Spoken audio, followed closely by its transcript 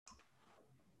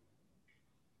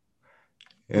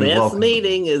and This welcome.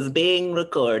 meeting is being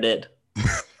recorded.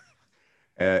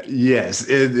 Yes,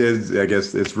 it is. I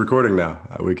guess it's recording now.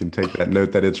 We can take that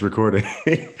note that it's recording.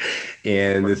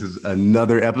 And this is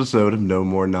another episode of No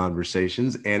More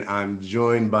Conversations, and I'm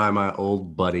joined by my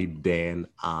old buddy Dan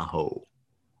Aho.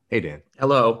 Hey Dan,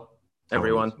 Hello, how are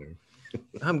you, everyone. sir?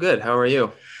 I'm good. How are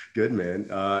you? Good, man.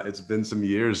 It's been some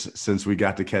years since we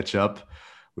got to catch up.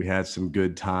 We had some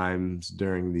good times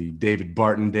during the David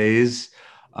Barton days.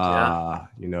 Yeah,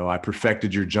 I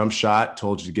perfected your jump shot,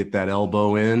 told you to get that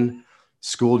elbow in,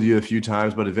 schooled you a few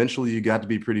times, but eventually you got to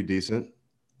be pretty decent.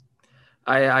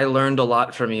 I learned a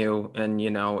lot from you, and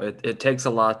it takes a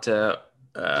lot to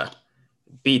uh,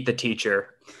 beat the teacher.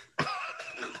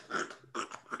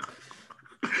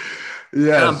 And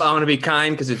Yes. I want to be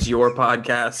kind because it's your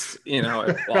podcast.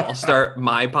 I'll start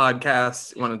my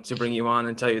podcast. Wanted to bring you on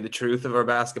and tell you the truth of our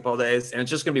basketball days, and it's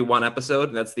just gonna be one episode.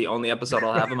 And that's the only episode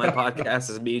I'll have on my podcast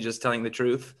is me just telling the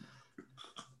truth.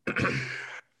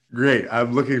 Great.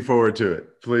 I'm looking forward to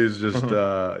it. Please just,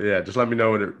 Mhm. just let me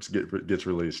know when gets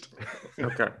released.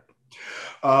 Okay.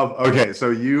 Okay, so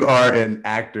you are an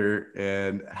actor,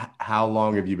 and how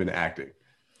long have you been acting?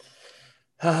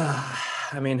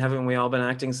 I mean, haven't we all been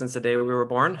acting since the day we were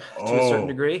born to a certain Oh,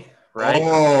 degree? Right?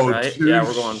 oh, Right? Yeah,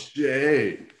 we're going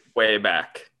touche. way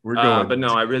back. We're But going. no,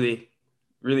 I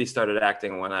really started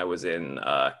acting when I was in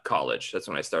college. That's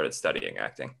when I started studying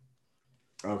acting.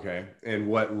 Okay. And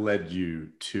what led you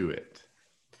to it?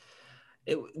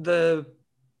 The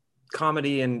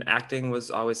comedy and acting was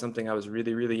always something I was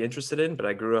really interested in, but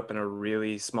I grew up in a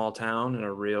really small town in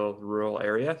a real rural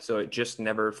area. So it just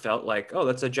never felt like, oh,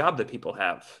 that's a job that people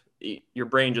have. Your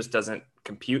brain just doesn't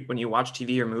compute when you watch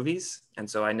TV or movies. And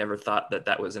so I never thought that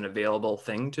that was an available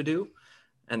thing to do.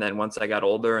 And then once I got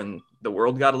older and the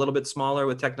world got a little bit smaller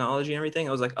with technology and everything,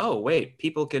 I was like, oh, wait,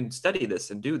 people can study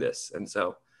this and do this. And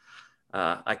so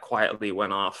I quietly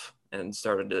went off and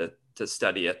started to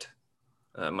study it,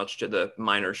 much to the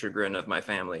minor chagrin of my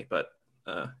family. But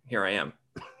here I am,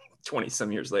 20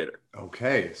 some years later.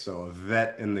 Okay, so a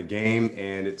vet in the game,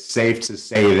 and it's safe to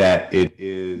say that it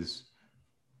is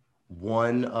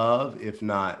one of, if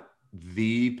not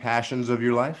the passions of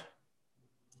your life.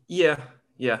 Yeah,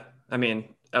 yeah. I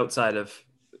mean, outside of,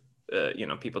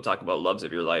 people talk about loves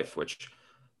of your life, which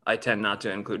I tend not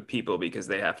to include people because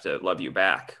they have to love you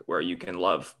back, where you can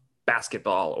love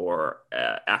basketball or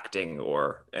acting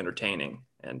or entertaining.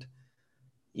 And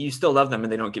you still love them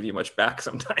and they don't give you much back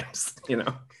sometimes. Whereas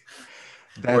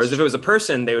That's if it was a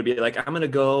person, they would be like, I'm going to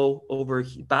go over,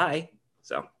 bye.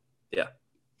 So, yeah,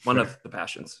 one fair. of the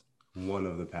passions. One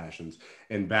of the passions.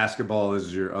 And basketball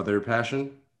is your other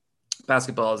passion?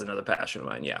 Basketball is another passion of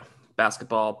mine. Yeah.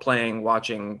 Basketball, playing,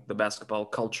 watching the basketball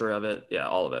culture of it. Yeah,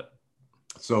 all of it.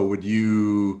 So would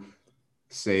you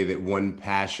say that one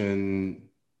passion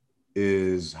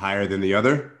is higher than the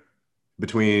other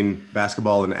between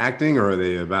basketball and acting, or are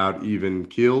they about even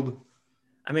keeled?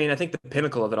 I mean, I think the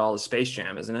pinnacle of it all is Space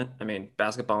Jam, isn't it? I mean,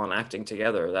 basketball and acting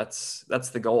together, that's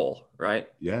the goal, right?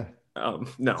 Yeah.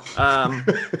 No.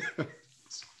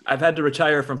 I've had to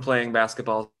retire from playing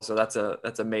basketball, so that's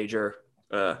a major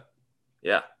uh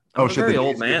yeah. Oh I'm a shit, the very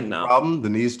old knees giving man you now. problem? The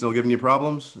knees still giving you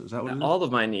problems? Is that what it is? All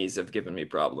of my knees have given me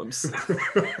problems.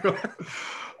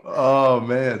 Oh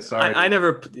man, sorry. I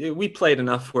never, we played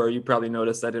enough where you probably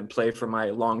noticed I didn't play for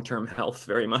my long-term health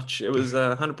very much. It was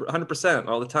 100%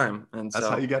 all the time. And That's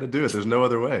how so, you got to do it. There's no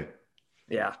other way.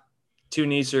 yeah, two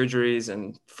knee surgeries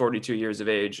and 42 years of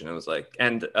age. And it was like,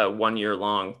 and a 1 year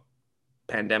long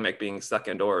pandemic being stuck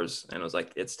indoors. And it was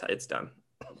like, it's done.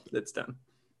 It's done.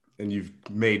 And you've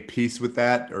made peace with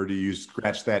that, or do you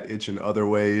scratch that itch in other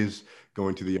ways?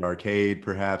 Going to the arcade,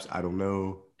 perhaps? I don't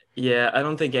know. Yeah, I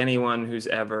don't think anyone who's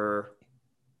ever,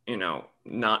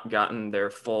 not gotten their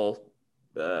full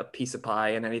piece of pie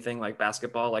in anything like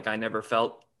basketball, like I never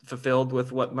felt fulfilled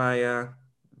with what my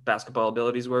basketball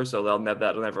abilities were. So that'll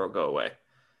never go away.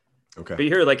 Okay. But you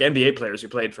hear like NBA players who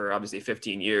played for obviously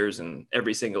 15 years and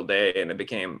every single day, and it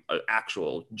became an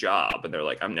actual job. And they're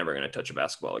like, I'm never going to touch a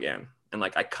basketball again. And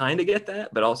like, I kind of get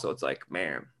that, but also it's like,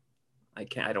 man, I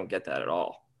don't get that at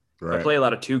all. I Right. play a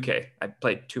lot of 2K. I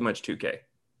played too much 2K,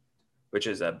 which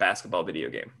is a basketball video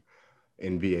game.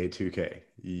 NBA 2K.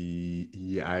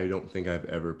 Yeah, I don't think I've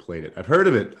ever played it. I've heard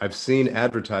of it. I've seen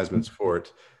advertisements for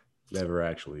it. Never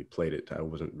actually played it. I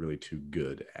wasn't really too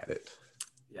good at it.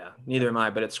 Yeah, neither am I,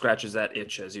 but it scratches that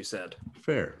itch, as you said.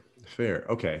 Fair, fair.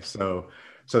 Okay, so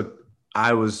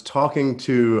I was talking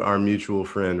to our mutual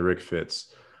friend Rick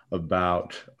Fitz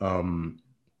about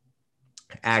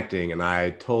acting, and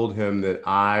I told him that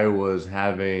I was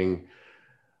having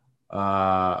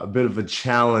a bit of a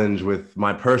challenge with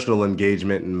my personal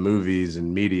engagement in movies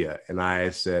and media. And I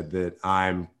said that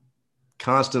I'm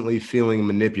constantly feeling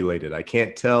manipulated. I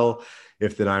can't tell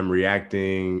if I'm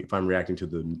reacting to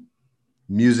the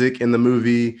music in the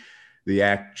movie, the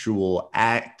actual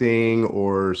acting,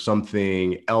 or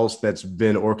something else that's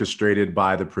been orchestrated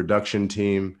by the production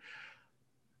team.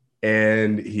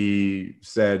 And he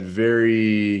said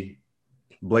very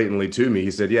blatantly to me,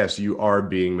 he said, yes, you are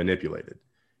being manipulated.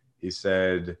 He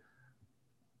said,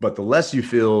 but the less you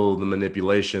feel the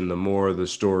manipulation, the more the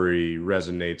story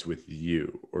resonates with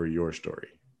you or your story.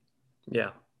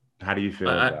 Yeah. How do you feel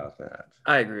I, about that?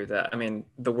 I agree with that. I mean,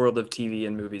 the world of TV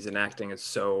and movies and acting is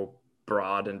so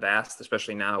broad and vast,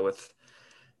 especially now with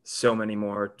so many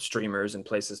more streamers and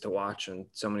places to watch and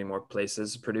so many more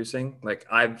places producing. Like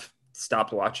I've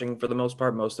stopped watching for the most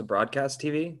part most of broadcast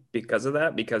TV because of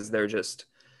that, because they're just,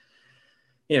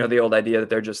 the old idea that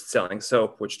they're just selling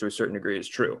soap, which to a certain degree is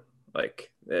true.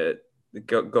 Like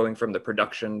going from the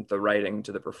production, the writing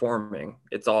to the performing,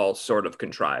 it's all sort of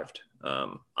contrived.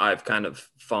 I've kind of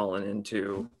fallen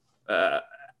into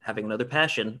having another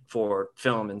passion for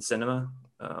film and cinema,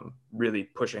 really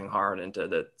pushing hard into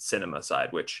the cinema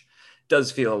side, which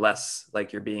does feel less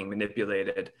like you're being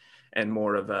manipulated and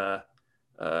more of a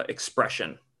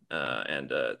expression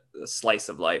and a slice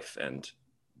of life and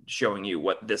showing you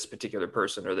what this particular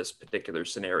person or this particular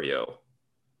scenario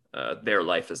their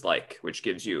life is like, which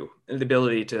gives you the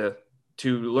ability to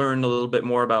learn a little bit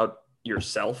more about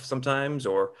yourself sometimes,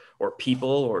 or people,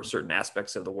 or certain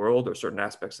aspects of the world, or certain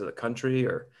aspects of the country,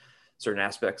 or certain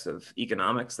aspects of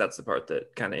economics. That's the part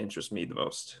that kind of interests me the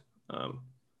most.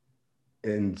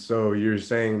 And so you're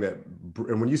saying that,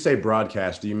 and when you say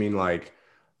broadcast, do you mean like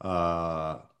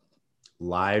uh,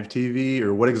 live TV,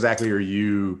 or what exactly are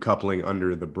you coupling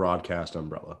under the broadcast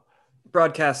umbrella?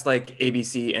 Broadcast like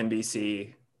ABC,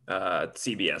 NBC,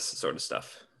 CBS sort of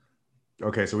stuff.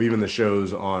 Okay, so even the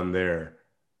shows on there.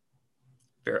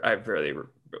 I've rarely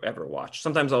ever watched.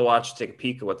 Sometimes I'll watch, take a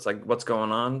peek at what's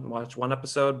going on, watch one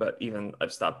episode, but even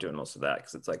I've stopped doing most of that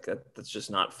because it's like that's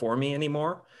just not for me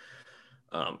anymore.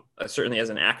 Certainly as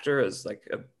an actor, as like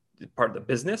a part of the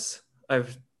business,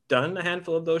 I've done a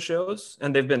handful of those shows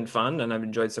and they've been fun and I've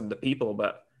enjoyed some of the people,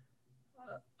 but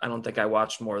I don't think I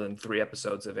watched more than 3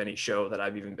 episodes of any show that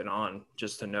I've even been on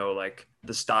just to know like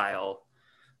the style,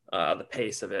 the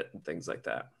pace of it and things like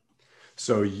that.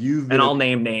 So you've And been I'll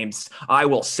name names. I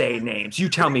will say names. You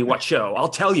tell me what show. I'll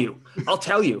tell you. I'll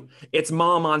tell you. It's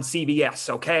Mom on CBS,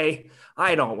 okay?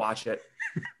 I don't watch it.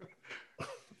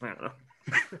 I don't know.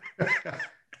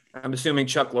 I'm assuming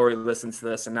Chuck Lorre listens to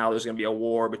this, and now there's going to be a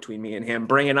war between me and him.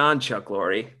 Bring it on, Chuck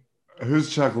Lorre. Who's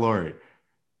Chuck Lorre?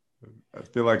 I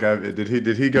feel like I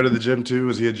did he go to the gym too?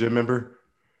 Was he a gym member?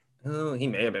 Oh, he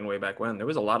may have been way back when. There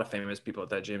was a lot of famous people at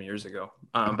that gym years ago.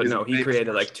 But He's a no, he famous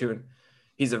created like person. two.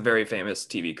 He's a very famous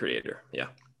TV creator. Yeah.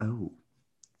 Oh,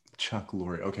 Chuck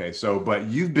Lorre. Okay, so but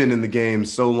you've been in the game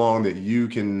so long that you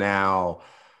can now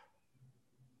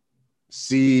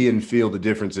see and feel the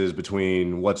differences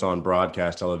between what's on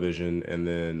broadcast television and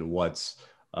then what's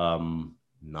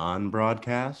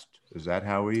non-broadcast. Is that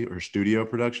how we or studio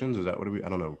productions? Is that what we? I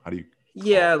don't know. How do you call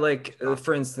Yeah, like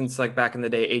for instance, like back in the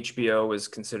day, HBO was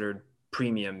considered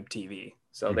premium TV,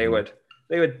 so it? Mhm.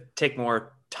 they would take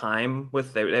more time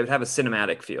with they would have a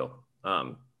cinematic feel.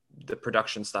 The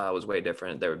production style was way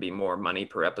different. There would be more money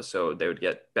per episode. They would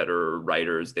get better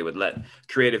writers. They would let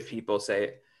creative people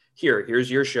say,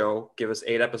 here's your show. Give us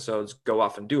 8 episodes. Go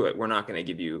off and do it. We're not going to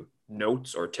give you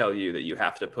notes or tell you that you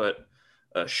have to put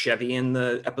a Chevy in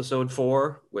the episode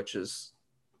 4, which is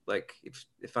like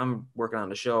if I'm working on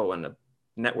a show and the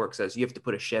network says you have to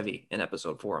put a Chevy in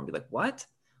episode 4, and be like, what?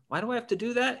 Why do I have to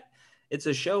do that? It's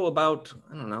a show about,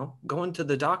 I don't know, going to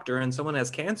the doctor and someone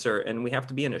has cancer and we have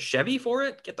to be in a Chevy for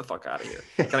it. Get the fuck out of here.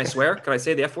 Can I swear? Can I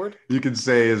say the F word? You can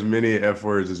say as many F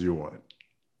words as you want.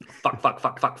 Fuck, fuck,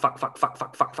 fuck, fuck, fuck, fuck, fuck,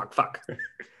 fuck, fuck, fuck, fuck.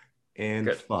 And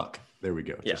Good. fuck. There we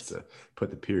go. Just Yes. to put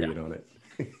the Yeah. period on it.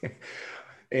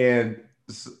 And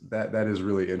that is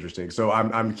really interesting. So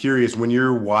I'm curious, when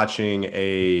you're watching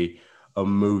a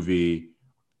movie,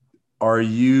 are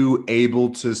you able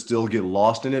to still get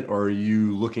lost in it, or are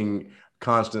you looking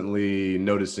constantly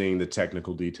noticing the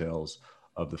technical details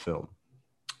of the film?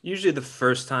 Usually the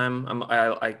first time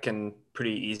I can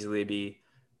pretty easily be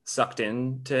sucked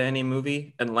into any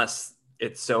movie unless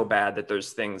it's so bad that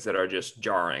there's things that are just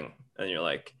jarring and you're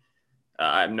like,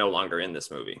 I'm no longer in this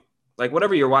movie. Like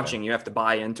whatever you're Yeah. watching, you have to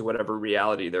buy into whatever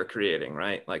reality they're creating,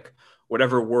 right? Like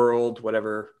whatever world,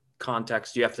 whatever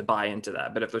context, you have to buy into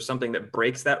that. But if there's something that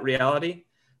breaks that reality,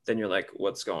 then you're like,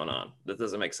 what's going on? That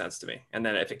doesn't make sense to me. And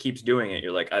then if it keeps doing it,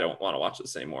 you're like, I don't want to watch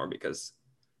this anymore because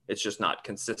it's just not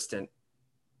consistent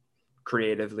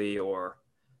creatively or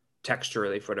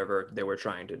texturally for whatever they were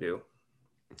trying to do.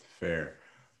 Fair.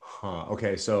 Huh.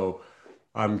 Okay, so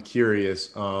I'm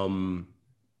curious.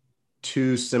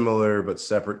 Two similar but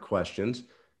separate questions.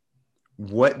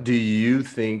 What do you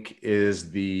think is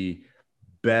the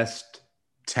best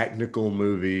technical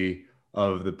movie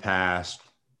of the past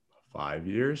 5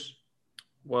 years?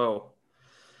 Whoa.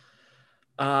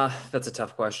 That's a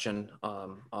tough question.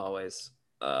 Always.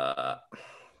 Uh,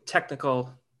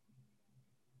 Technical.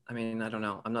 I mean, I don't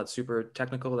know. I'm not super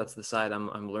technical. That's the side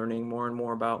I'm learning more and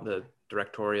more about, the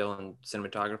directorial and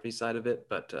cinematography side of it.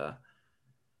 But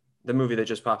the movie that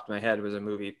just popped in my head was a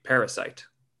movie, Parasite,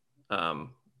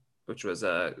 um, which was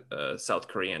a South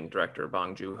Korean director,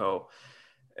 Bong Joon-ho.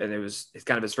 And it's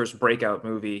kind of his first breakout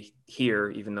movie here,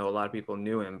 even though a lot of people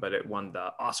knew him, but it won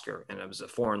the Oscar, and it was a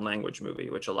foreign language movie,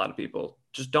 which a lot of people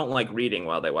just don't like reading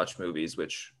while they watch movies,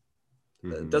 which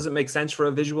doesn't make sense for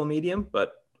a visual medium,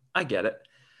 but I get it.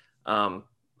 Um,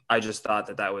 I just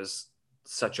thought that was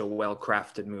such a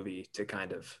well-crafted movie to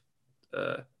kind of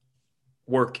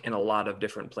work in a lot of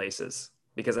different places,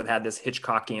 because it had this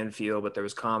Hitchcockian feel, but there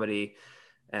was comedy,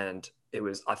 and it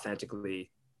was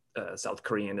authentically South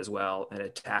Korean as well. And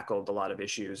it tackled a lot of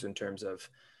issues in terms of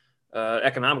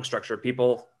economic structure,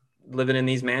 people living in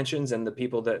these mansions, and the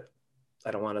people that,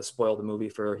 I don't want to spoil the movie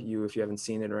for you if you haven't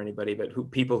seen it or anybody,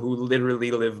 but people who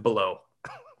literally live below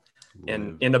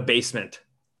in a basement.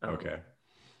 Okay.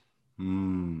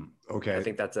 I Okay.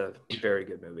 think that's a very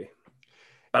good movie.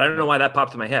 But I don't know why that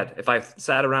popped in my head. If I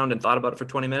sat around and thought about it for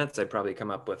 20 minutes, I'd probably come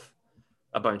up with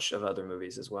a bunch of other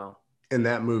movies as well. And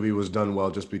that movie was done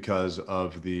well just because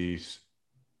of the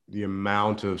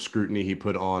amount of scrutiny he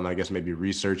put on, I guess, maybe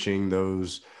researching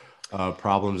those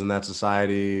problems in that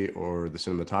society, or the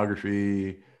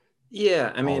cinematography.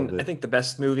 Yeah, I All mean, of I it. think the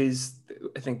best movies,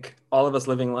 I think all of us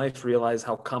living life realize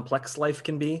how complex life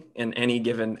can be in any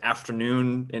given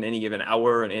afternoon, in any given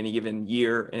hour, in any given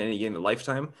year, in any given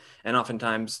lifetime. And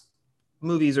oftentimes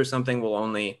movies or something will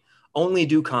only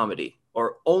do comedy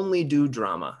or only do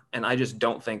drama. And I just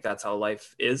don't think that's how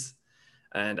life is.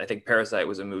 And I think Parasite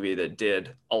was a movie that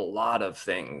did a lot of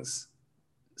things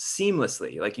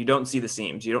seamlessly. Like, you don't see the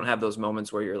seams. You don't have those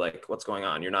moments where you're like, what's going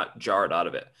on? You're not jarred out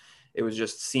of it. It was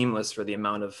just seamless for the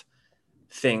amount of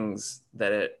things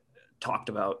that it talked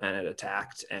about and it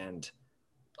attacked, and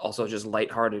also just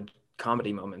lighthearted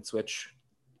comedy moments, which,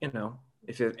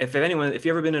 if anyone, if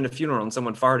you've ever been in a funeral and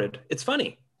someone farted, it's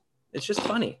funny. It's just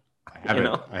funny. I you haven't.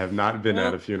 know I have not been at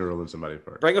well, a funeral and somebody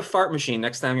farted. bring a fart machine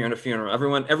next time you're in a funeral.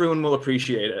 Everyone will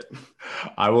appreciate it,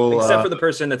 I will. except for the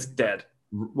person that's dead.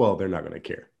 Well, they're not going to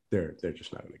care. They're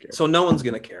just not going to care. So no one's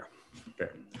going to care.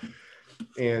 Fair.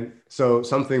 And so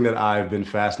something that I've been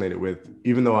fascinated with,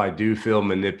 even though I do feel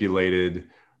manipulated,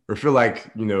 or feel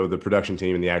like, the production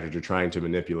team and the actors are trying to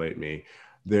manipulate me,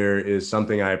 there is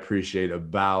something I appreciate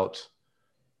about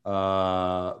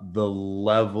the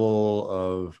level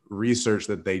of research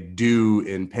that they do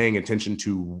in paying attention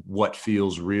to what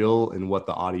feels real and what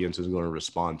the audience is going to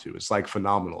respond to. It's like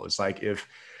phenomenal. It's like if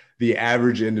the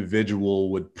average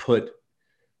individual would put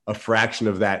a fraction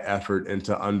of that effort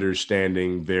into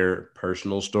understanding their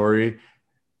personal story,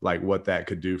 like what that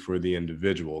could do for the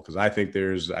individual. Because I think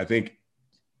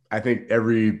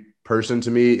every person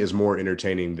to me is more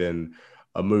entertaining than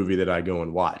a movie that I go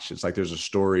and watch. It's like there's a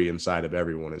story inside of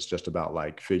everyone. It's just about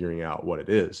like figuring out what it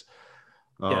is.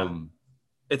 Yeah, Um,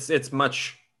 it's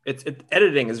much.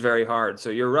 Editing is very hard.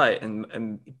 So you're right,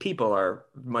 and people are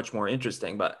much more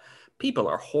interesting, but people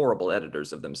are horrible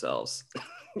editors of themselves.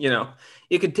 you know,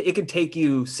 it could take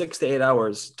you 6 to 8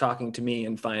 hours talking to me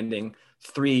and finding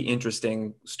three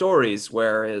interesting stories,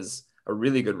 whereas a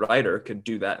really good writer could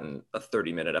do that in a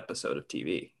 30-minute episode of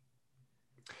TV.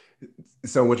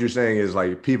 so what you're saying is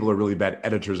like people are really bad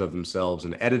editors of themselves,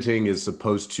 and editing is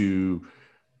supposed to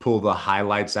pull the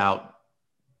highlights out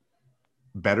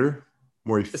better,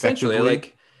 more Essentially, effectively.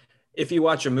 like, if you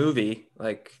watch a movie,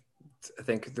 like, I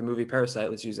think the movie Parasite,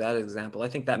 let's use that example. I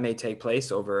think that may take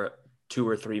place over 2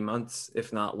 or 3 months,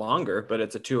 if not longer, but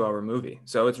it's a 2 hour movie.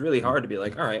 So it's really hard to be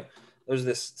like, all right, there's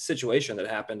this situation that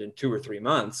happened in 2 or 3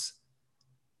 months.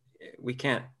 We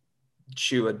can't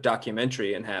chew a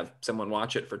documentary and have someone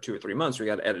watch it for 2 or 3 months. We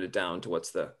got to edit it down to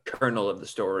what's the kernel of the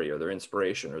story or their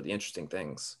inspiration or the interesting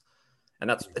things. And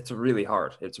it's really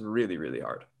hard. It's really, really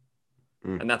hard.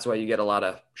 Mm. And that's why you get a lot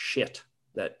of shit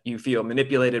that you feel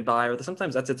manipulated by, or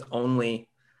sometimes that's its only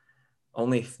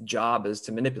job, is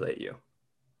to manipulate you.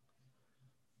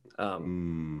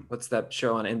 What's that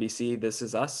show on NBC, This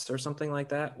Is Us or something like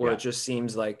that, where Yeah. it just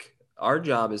seems like our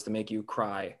job is to make you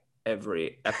cry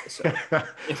every episode.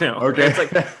 Okay. It's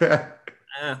like,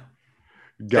 eh,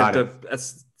 Got it.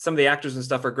 that's some of the actors and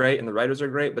stuff are great and the writers are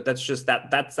great, but that's just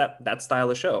that style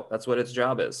of show. That's what its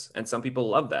job is, and some people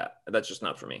love that. That's just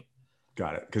not for me.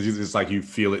 Got it. Because it's like you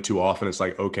feel it too often. It's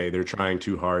like, okay, they're trying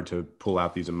too hard to pull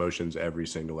out these emotions every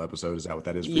single episode. Is that what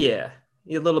that is for you?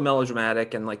 Yeah, a little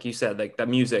melodramatic, and like you said, like the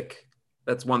music.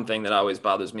 That's one thing that always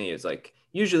bothers me. Is like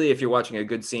usually if you're watching a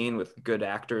good scene with good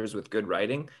actors with good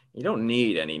writing, you don't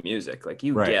need any music. Like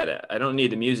you Right. get it. I don't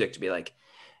need the music to be like,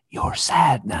 you're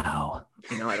sad now.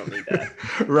 I don't need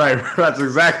that. Right. That's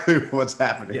exactly what's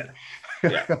happening. Yeah.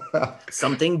 Yeah.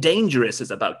 Something dangerous is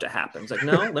about to happen. It's like,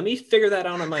 no, let me figure that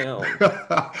out on my own.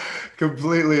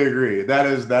 Completely agree. That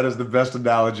is the best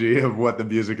analogy of what the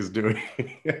music is doing.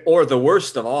 Or the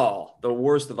worst of all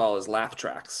is laugh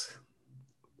tracks,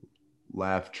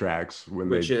 Laugh tracks when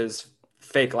which they is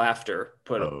fake laughter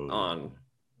put Oh, on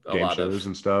a game lot shows of,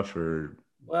 and stuff, or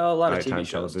well, a lot of TV nighttime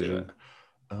shows do it.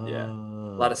 television. Yeah.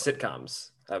 A lot of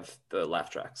sitcoms have the laugh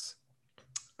tracks.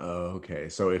 Okay.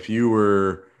 So if you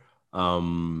were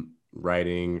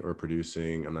writing or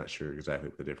producing, I'm not sure exactly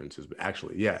what the difference is, but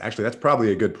actually, that's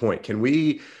probably a good point. Can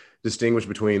we distinguish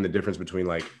between the difference between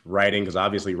like writing, because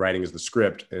obviously writing is the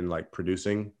script, and like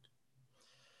producing?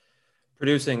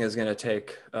 Producing is going to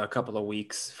take a couple of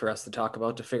weeks for us to talk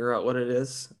about to figure out what it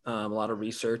is. A lot of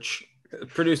research.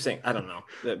 Producing, I don't know.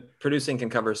 Producing can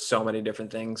cover so many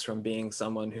different things, from being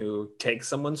someone who takes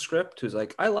someone's script, who's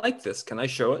like, I like this. Can I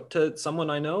show it to someone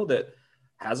I know that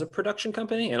has a production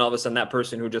company? And all of a sudden that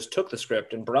person who just took the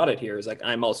script and brought it here is like,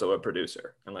 I'm also a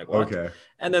producer. I'm like, what? Okay.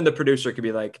 And then the producer could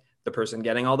be like the person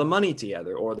getting all the money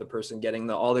together, or the person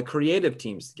getting all the creative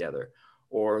teams together,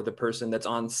 or the person that's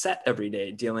on set every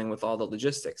day dealing with all the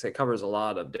logistics. It covers a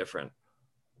lot of different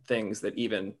things that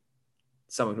even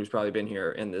someone who's probably been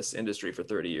here in this industry for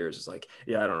 30 years is like,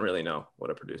 yeah, I don't really know what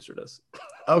a producer does.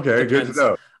 Okay, good to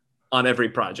know. On every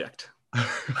project.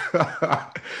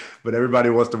 But everybody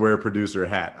wants to wear a producer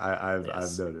hat. I've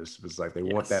noticed. It's like they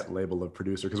want Yes. that label of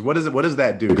producer. Because what does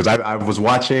that do? Because I was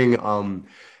watching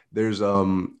there's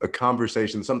a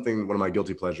conversation, something, one of my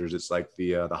guilty pleasures. It's like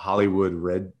the Hollywood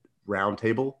Red Round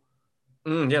Table.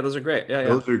 Yeah, those are great. Yeah,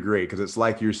 Those are great because it's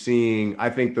like you're seeing,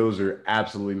 I think those are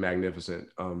absolutely magnificent.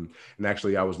 And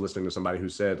actually I was listening to somebody who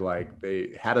said like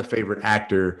they had a favorite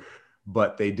actor,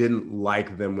 but they didn't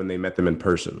like them when they met them in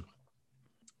person.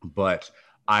 But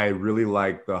I really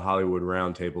like the Hollywood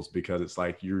roundtables because it's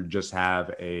like you just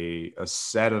have a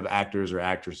set of actors or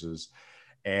actresses,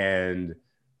 and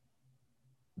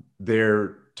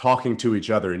they're talking to each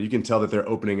other, and you can tell that they're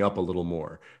opening up a little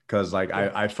more. Because like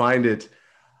I find it,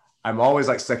 I'm always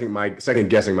like second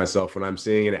guessing myself when I'm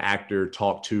seeing an actor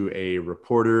talk to a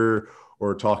reporter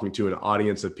or talking to an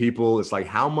audience of people. It's like,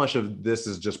 how much of this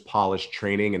is just polished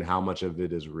training and how much of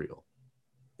it is real?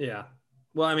 Yeah.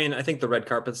 Well, I mean, I think the red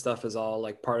carpet stuff is all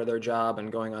like part of their job,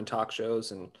 and going on talk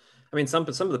shows. And I mean, some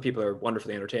of the people are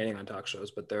wonderfully entertaining on talk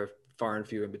shows, but they're far and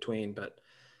few in between. But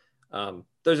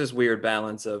there's this weird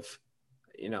balance of,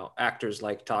 actors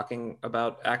like talking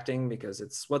about acting because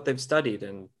it's what they've studied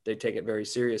and they take it very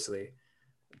seriously.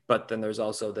 But then there's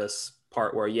also this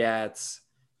part where,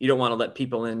 you don't want to let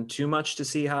people in too much to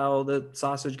see how the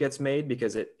sausage gets made,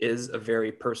 because it is a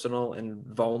very personal and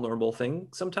vulnerable thing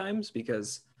sometimes,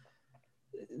 because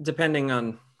depending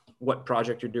on what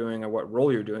project you're doing or what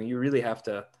role you're doing, you really have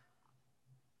to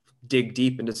dig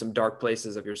deep into some dark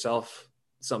places of yourself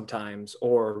sometimes,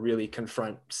 or really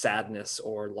confront sadness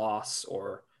or loss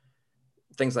or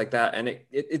things like that. And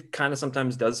it kind of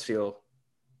sometimes does feel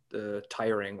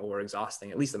tiring or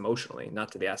exhausting, at least emotionally,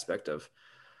 not to the aspect of,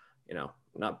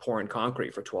 not pouring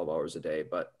concrete for 12 hours a day,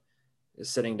 but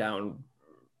sitting down,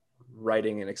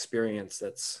 writing an experience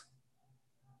that's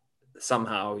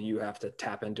somehow you have to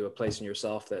tap into a place in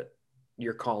yourself that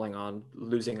you're calling on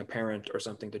losing a parent or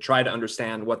something to try to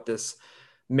understand what this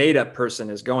made up person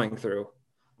is going through.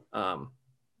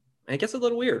 And it gets a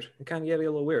little weird. It kind of gets a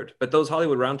little weird. But those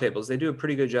Hollywood roundtables, they do a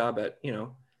pretty good job at,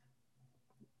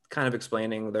 kind of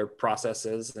explaining their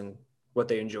processes and what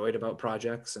they enjoyed about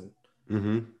projects. And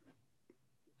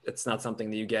it's not something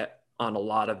that you get on a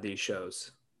lot of these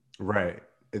shows. Right.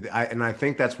 I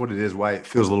think that's what it is, why it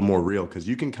feels a little more real, because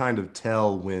you can kind of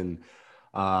tell when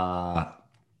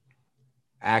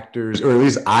actors, or at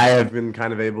least I have been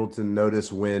kind of able to notice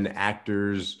when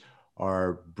actors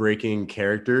are breaking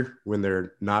character when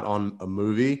they're not on a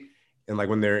movie, and like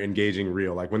when they're engaging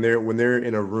real, like when they're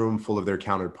in a room full of their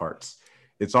counterparts.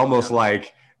 It's almost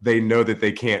like they know that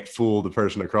they can't fool the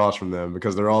person across from them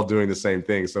because they're all doing the same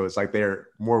thing. So it's like they're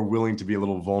more willing to be a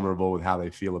little vulnerable with how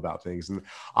they feel about things. And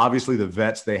obviously, the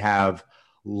vets, they have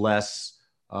less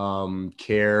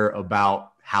care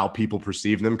about how people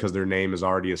perceive them because their name is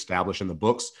already established in the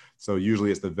books. So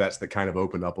usually, it's the vets that kind of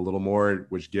open up a little more,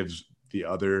 which gives the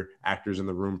other actors in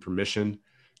the room permission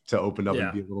to open up and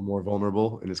Yeah. be a little more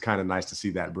vulnerable. And it's kind of nice to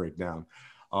see that break down.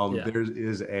 Yeah.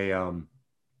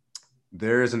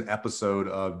 There is an episode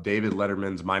of David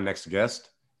Letterman's My Next Guest.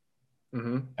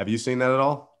 Mm-hmm. Have you seen that at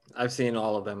all? I've seen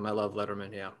all of them. I love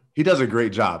Letterman. Yeah. He does a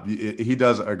great job. He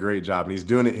does a great job, and he's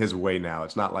doing it his way now.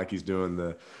 It's not like he's doing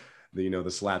the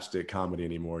slapstick comedy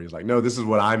anymore. He's like, no, this is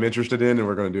what I'm interested in, and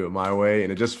we're going to do it my way,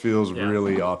 and it just feels Yeah.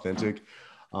 really authentic.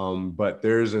 But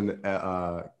there's an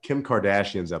Kim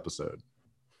Kardashian's episode.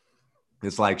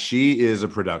 It's like she is a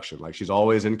production, like she's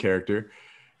always in character,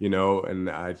 and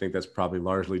I think that's probably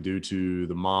largely due to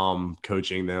the mom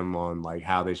coaching them on like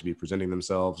how they should be presenting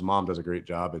themselves. Mom does a great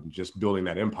job at just building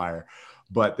that empire.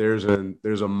 But there's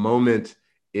a moment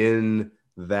in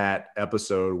that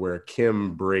episode where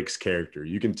Kim breaks character.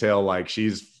 You can tell like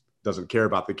she's doesn't care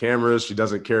about the cameras, she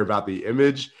doesn't care about the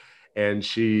image, and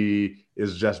she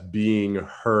is just being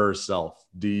herself.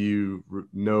 Do you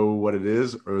know what it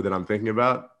is or that I'm thinking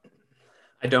about?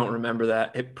 I don't remember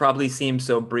that. It probably seemed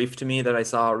so brief to me that I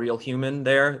saw a real human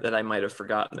there that I might have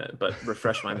forgotten it, but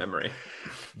refresh my memory.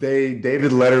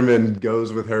 David Letterman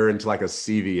goes with her into like a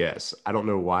CVS. I don't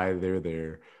know why they're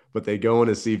there, but they go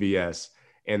into CVS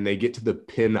and they get to the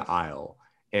pin aisle.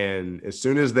 And as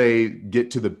soon as they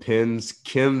get to the pins,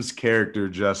 Kim's character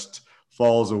just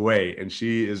falls away and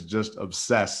she is just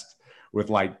obsessed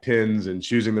with like pins and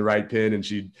choosing the right pin. And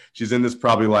she's in this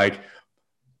probably like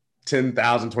 $10,000,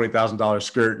 $20,000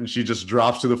 skirt, and she just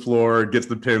drops to the floor, gets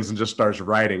the pins, and just starts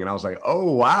writing. And I was like,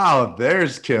 oh wow,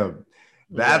 there's Kim.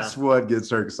 Yeah. That's what gets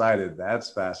her excited.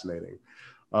 That's fascinating.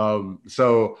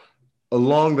 So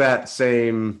along that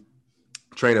same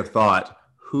train of thought,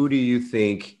 who do you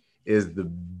think is the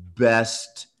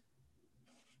best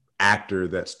actor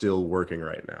that's still working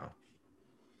right now?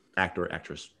 Actor or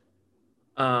actress?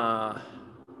 Uh,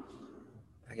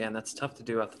 Again, that's tough to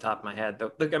do off the top of my head.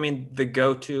 I mean, the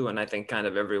go-to, and I think kind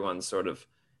of everyone's sort of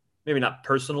maybe not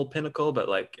personal pinnacle, but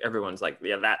like everyone's like,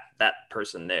 yeah, that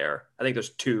person there. I think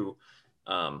there's two.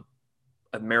 Um,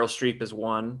 Meryl Streep is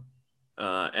one,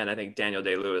 and I think Daniel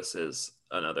Day-Lewis is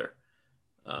another.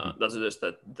 Those are just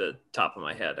the top of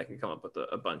my head. I could come up with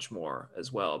a bunch more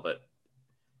as well, but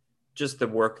just the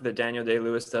work that Daniel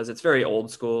Day-Lewis does, it's very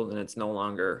old school, and it's no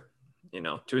longer,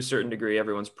 to a certain degree,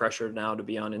 everyone's pressured now to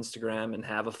be on Instagram and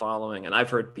have a following. And I've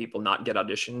heard people not get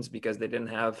auditions because they didn't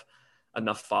have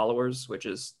enough followers, which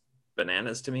is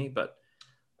bananas to me. But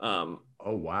Oh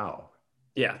wow.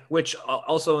 yeah, which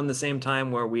also in the same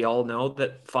time where we all know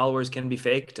that followers can be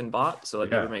faked and bought. So it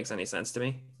never Yeah. makes any sense to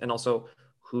me. And also,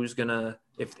 who's gonna,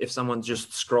 if someone's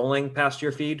just scrolling past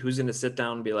your feed, who's gonna sit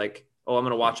down and be like, oh, I'm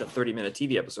gonna watch a 30-minute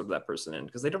TV episode of that person in?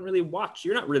 Because they don't really watch.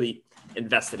 You're not really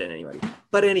invested in anybody.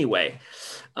 But anyway,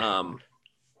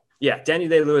 yeah, Daniel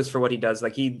Day-Lewis for what he does.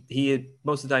 Like he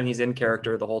most of the time he's in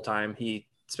character the whole time. He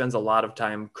spends a lot of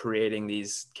time creating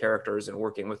these characters and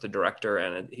working with the director,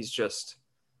 and he's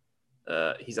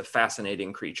a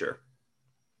fascinating creature.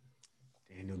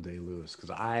 Daniel Day-Lewis, because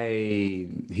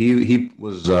he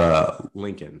was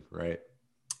Lincoln, right?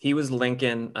 He was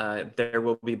Lincoln. There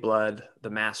Will Be Blood, The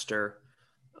Master,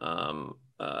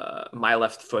 My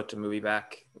Left Foot, a movie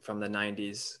back from the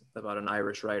 90s about an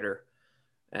Irish writer.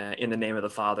 In the Name of the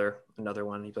Father, another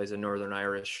one. He plays a Northern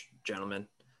Irish gentleman.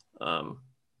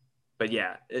 But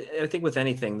yeah, I think with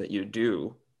anything that you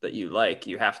do that you like,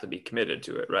 you have to be committed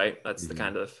to it, right? That's the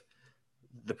kind of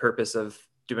the purpose of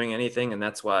doing anything. And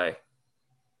that's why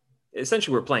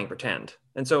essentially we're playing pretend.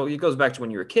 And so it goes back to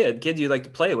when you were a kid. Kids you like to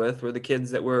play with were the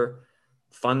kids that were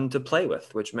fun to play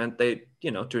with, which meant they,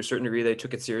 to a certain degree, they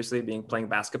took it seriously, being playing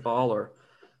basketball or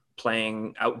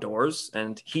playing outdoors.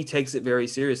 And he takes it very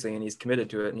seriously and he's committed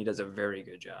to it, and he does a very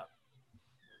good job.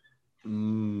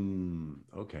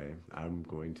 Okay. I'm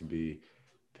going to be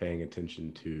paying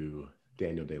attention to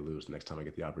Daniel Day-Lewis next time I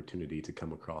get the opportunity to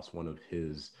come across one of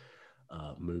his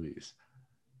movies.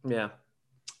 Yeah.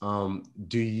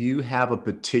 Do you have a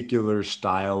particular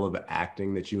style of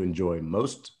acting that you enjoy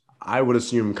most? I would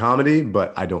assume comedy,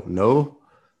 but I don't know.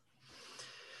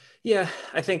 Yeah,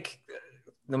 I think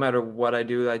no matter what I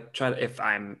do, I try to, if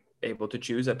I'm able to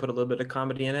choose, I put a little bit of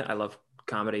comedy in it. I love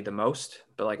comedy the most,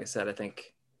 but like I said, I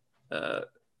think uh,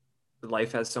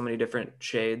 life has so many different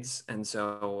shades, and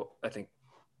so I think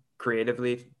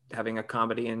creatively having a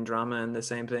comedy and drama in the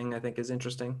same thing, I think is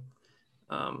interesting,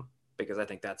 because I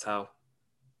think that's how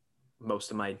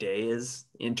most of my day is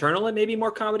internal, and maybe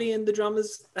more comedy and the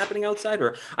drama's happening outside,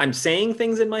 or I'm saying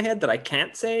things in my head that I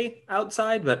can't say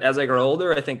outside. But as I grow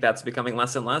older, I think that's becoming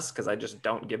less and less because I just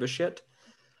don't give a shit.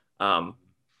 Um,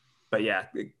 but yeah,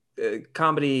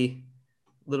 comedy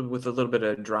with a little bit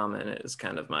of drama in it is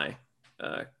kind of my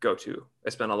go-to. I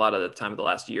spent a lot of the time of the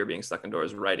last year being stuck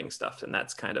indoors writing stuff, and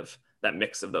that's kind of that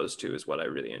mix of those two is what I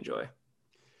really enjoy.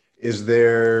 Is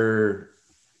there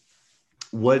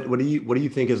what do you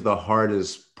think is the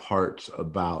hardest part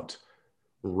about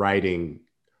writing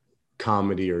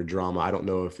comedy or drama? I don't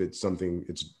know if it's something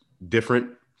it's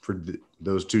different for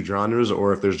those two genres,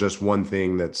 or if there's just one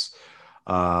thing that's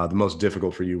the most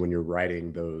difficult for you when you're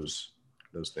writing those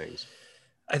things.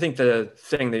 I think the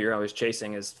thing that you're always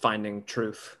chasing is finding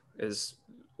truth, is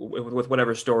with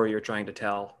whatever story you're trying to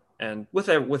tell, and with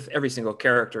every single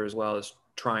character as well, as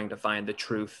trying to find the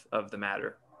truth of the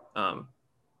matter.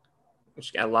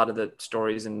 Which a lot of the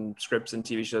stories and scripts and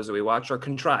TV shows that we watch are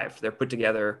contrived. They're put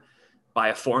together by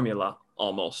a formula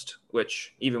almost,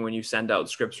 which even when you send out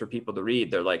scripts for people to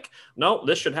read, they're like, no,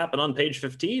 this should happen on page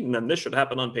 15, and then this should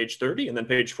happen on page 30, and then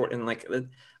page 4. And like,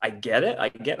 I get it. I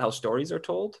get how stories are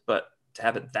told, but to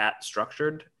have it that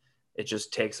structured, it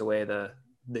just takes away the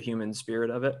human spirit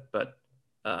of it. But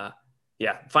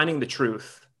yeah, finding the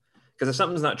truth. Because if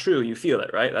something's not true, you feel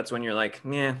it, right? That's when you're like,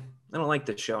 yeah, I don't like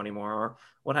this show anymore. Or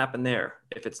what happened there?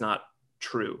 If it's not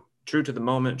true to the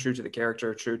moment, true to the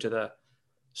character, true to the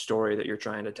story that you're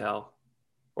trying to tell,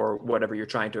 or whatever you're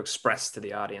trying to express to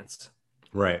the audience.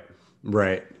 Right,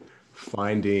 right.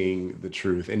 Finding the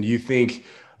truth. And do you think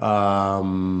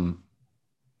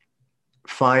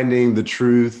finding the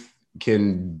truth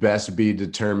can best be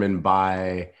determined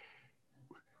by,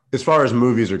 as far as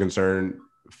movies are concerned,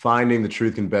 finding the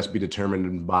truth can best be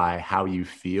determined by how you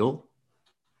feel?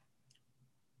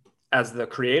 As the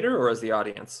creator or as the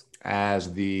audience?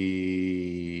 As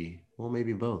the, well,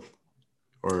 maybe both.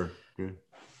 Or, yeah.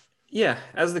 Yeah,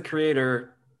 as the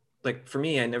creator, like for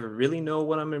me, I never really know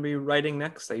what I'm going to be writing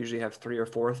next. I usually have 3 or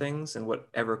 4 things, and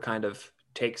whatever kind of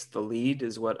takes the lead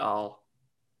is what I'll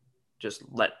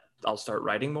start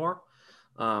writing more.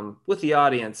 With the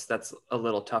audience, that's a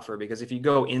little tougher, because if you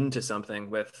go into something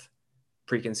with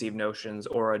preconceived notions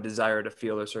or a desire to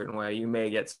feel a certain way, you may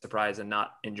get surprised and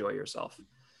not enjoy yourself.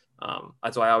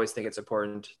 That's why I always think it's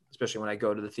important, especially when I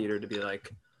go to the theater, to be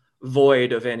like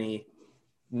void of any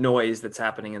noise that's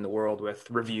happening in the world with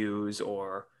reviews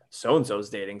or so-and-so's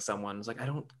dating someone. It's like, I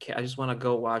don't care. I just want to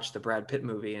go watch the Brad Pitt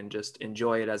movie and just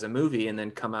enjoy it as a movie, and then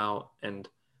come out and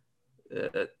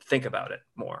think about it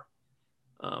more.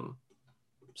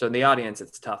 So in the audience,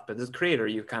 it's tough, but as a creator,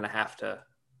 you kind of have to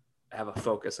have a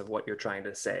focus of what you're trying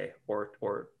to say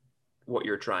or what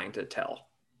you're trying to tell.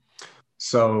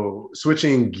 So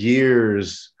switching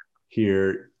gears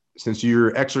here, since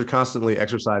you're constantly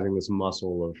exercising this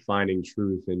muscle of finding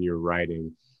truth in your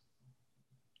writing,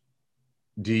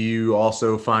 do you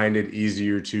also find it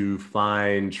easier to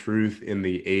find truth in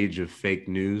the age of fake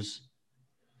news?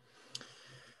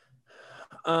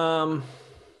 I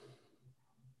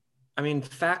mean,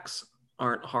 facts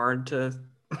aren't hard to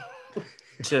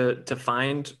to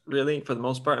find, really, for the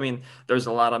most part. I mean, there's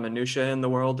a lot of minutia in the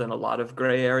world and a lot of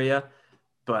gray area,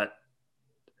 but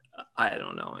I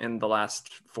don't know. In the last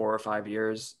 4 or 5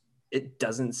 years, it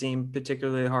doesn't seem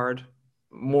particularly hard.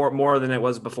 More than it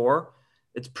was before.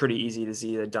 It's pretty easy to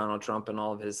see that Donald Trump and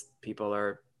all of his people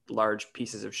are large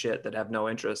pieces of shit that have no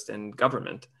interest in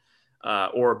government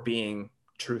or being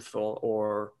truthful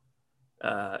or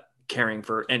caring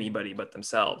for anybody but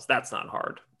themselves. That's not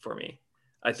hard for me.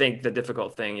 I think the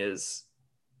difficult thing is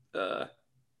that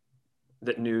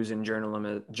news and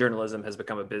journalism has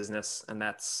become a business, and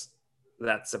that's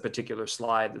a particular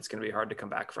slide that's going to be hard to come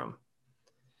back from.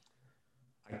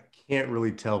 I can't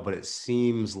really tell, but it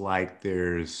seems like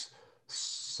there's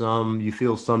you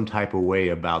feel some type of way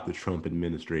about the Trump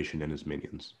administration and his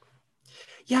minions.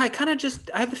 Yeah, I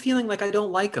have the feeling like I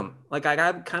don't like them. Like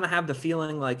I kind of have the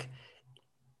feeling like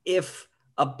if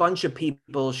a bunch of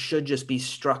people should just be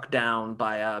struck down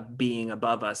by a being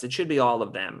above us, it should be all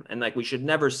of them. And like we should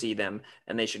never see them,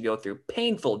 and they should go through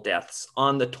painful deaths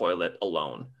on the toilet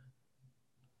alone.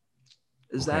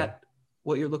 Is that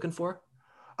what you're looking for?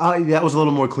 That was a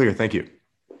little more clear. Thank you.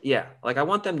 Yeah, like I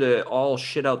want them to all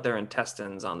shit out their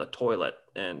intestines on the toilet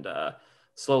and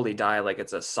slowly die like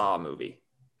it's a Saw movie.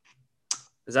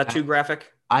 Is that too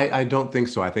graphic? I don't think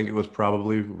so. I think it was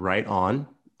probably right on,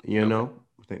 you know?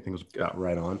 I think it was about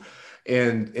right on.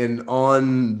 And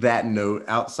on that note,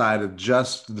 outside of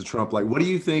just the Trump, like, what do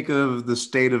you think of the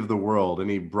state of the world?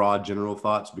 Any broad general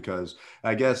thoughts? Because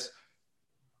I guess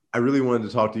I really wanted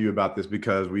to talk to you about this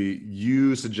because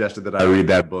you suggested that I read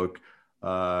that book,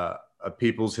 A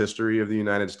People's History of the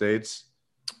United States.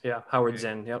 Yeah, Howard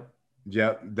Zinn. Yep.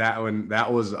 Yep,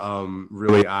 that was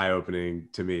really eye opening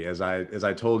to me. As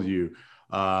I told you,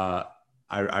 I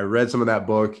read some of that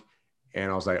book,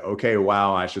 and I was like, okay,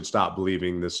 wow, I should stop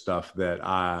believing this stuff that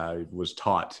I was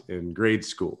taught in grade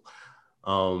school.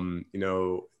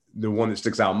 The one that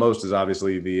sticks out most is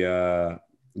obviously the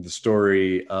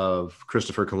story of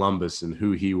Christopher Columbus and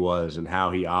who he was and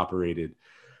how he operated.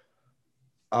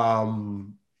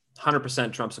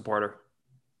 100% Trump supporter.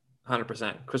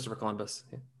 100% Christopher Columbus.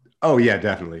 Yeah. Oh yeah,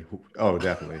 definitely. Oh,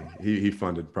 definitely. He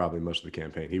funded probably most of the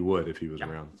campaign. He would if he was Yeah.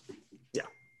 around. Yeah.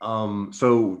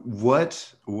 So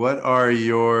what are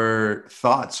your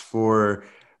thoughts for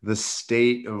the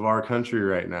state of our country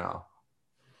right now?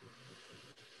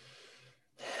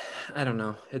 I don't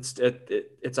know.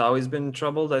 It's always been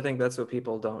troubled. I think that's what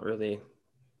people don't really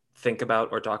think about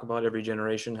or talk about. Every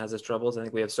generation has its troubles. I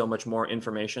think we have so much more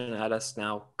information at us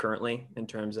now currently in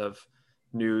terms of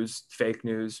news, fake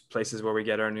news, places where we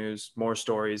get our news, more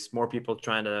stories, more people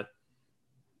trying to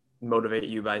motivate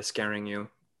you by scaring you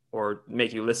or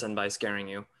make you listen by scaring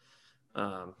you.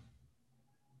 But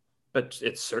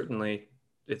it's certainly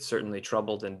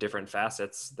troubled in different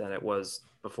facets than it was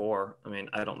before. I mean,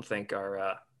 I don't think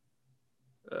our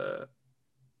uh,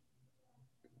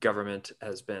 government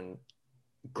has been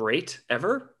great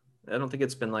ever. I don't think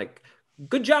it's been like,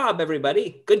 good job,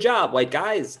 everybody. Good job, white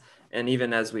guys. And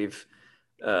even as we've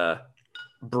uh,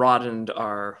 broadened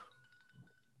our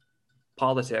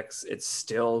politics, it's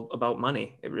still about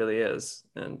money. It really is.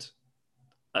 And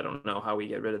I don't know how we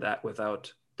get rid of that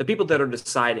without the people that are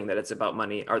deciding that it's about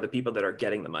money are the people that are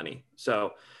getting the money.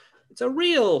 So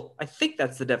I think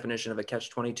that's the definition of a catch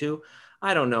 22.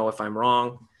 I don't know if I'm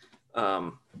wrong.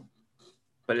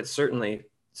 But it's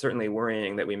certainly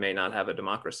worrying that we may not have a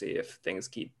democracy if things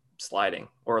keep sliding,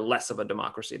 or less of a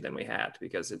democracy than we had,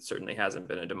 because it certainly hasn't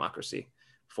been a democracy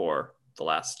for the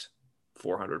last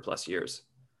 400 plus years.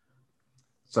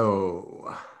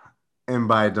 So, and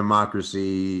by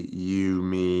democracy, you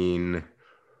mean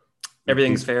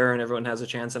Everything's fair and everyone has a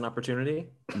chance and opportunity.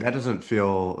 that doesn't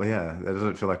feel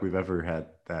like we've ever had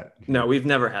that. No, we've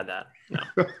never had that.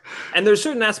 No. And there's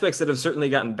certain aspects that have certainly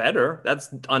gotten better. That's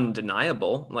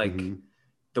undeniable. Like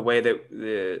the way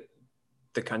that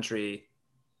the country,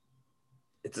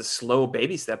 it's a slow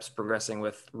baby steps progressing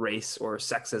with race or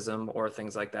sexism or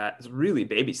things like that. It's really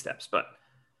baby steps. But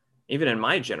even in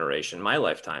my generation, my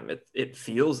lifetime, it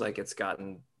feels like it's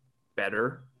gotten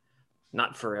better.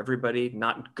 Not for everybody,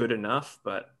 not good enough,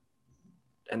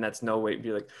 and that's no way to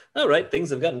be like, all right, things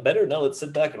have gotten better. Now let's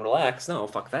sit back and relax. No,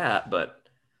 fuck that. But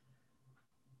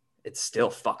it's still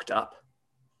fucked up,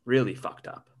 really fucked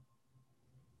up.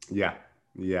 Yeah.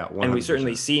 100%. And we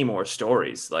certainly see more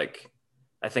stories. Like,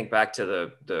 I think back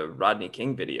to the Rodney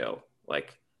King video,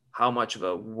 like how much of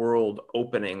a world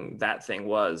opening that thing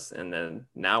was. And then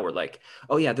now we're like,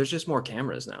 oh yeah, there's just more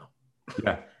cameras now.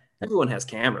 Yeah. Everyone has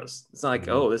cameras. It's not like,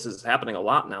 oh, this is happening a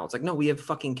lot now. It's like, no, we have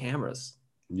fucking cameras.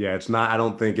 Yeah, it's not. I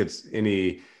don't think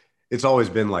it's always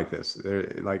been like this.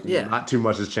 Not too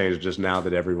much has changed just now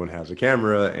that everyone has a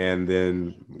camera, and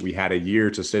then we had a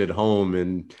year to sit at home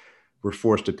and we're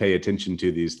forced to pay attention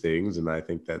to these things. And I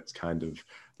think that's kind of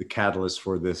the catalyst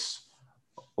for this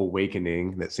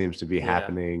awakening that seems to be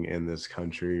happening in this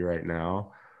country right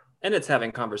now. And it's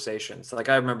having conversations. Like,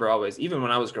 I remember always, even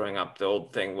when I was growing up, the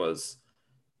old thing was,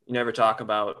 you never talk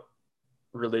about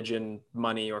religion,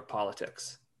 money, or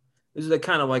politics. This is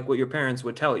kind of like what your parents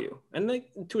would tell you. And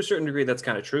to a certain degree, that's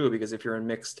kind of true, because if you're in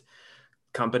mixed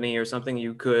company or something,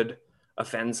 you could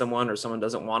offend someone or someone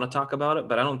doesn't want to talk about it.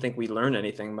 But I don't think we learn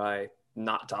anything by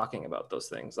not talking about those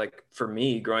things. Like for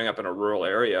me, growing up in a rural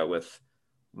area with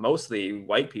mostly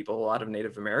white people, a lot of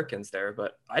Native Americans there,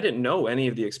 but I didn't know any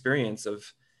of the experience of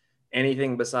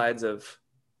anything besides of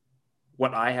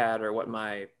what I had or what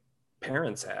my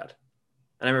parents had.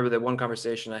 And I remember that one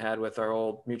conversation I had with our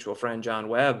old mutual friend, John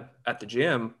Webb, at the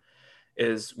gym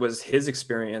was his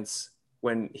experience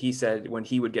when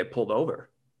he would get pulled over.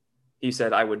 He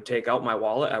said, I would take out my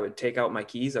wallet, I would take out my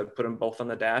keys, I would put them both on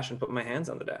the dash and put my hands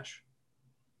on the dash.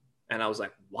 And I was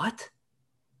like, what?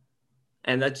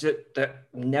 And that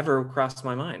never crossed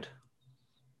my mind.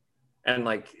 And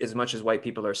like, as much as white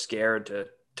people are scared to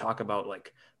talk about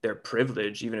like their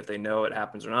privilege, even if they know it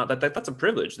happens or not, that's a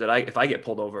privilege that if I get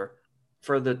pulled over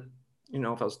for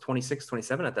if I was 26,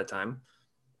 27 at that time,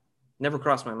 never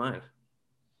crossed my mind.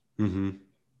 Mm-hmm.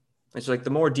 It's like the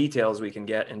more details we can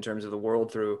get in terms of the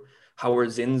world through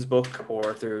Howard Zinn's book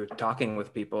or through talking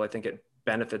with people, I think it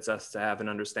benefits us to have an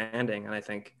understanding. And I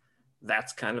think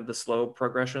that's kind of the slow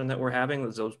progression that we're having,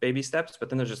 those baby steps. But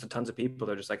then there's just tons of people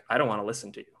that are just like, I don't want to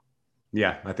listen to you.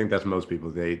 Yeah, I think that's most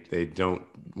people. They don't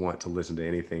want to listen to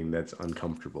anything that's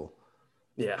uncomfortable.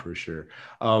 Yeah. For sure.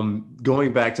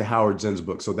 Going back to Howard Zinn's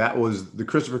book, so that was the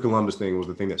Christopher Columbus thing was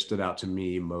the thing that stood out to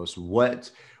me most. What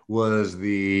was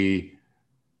the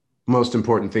most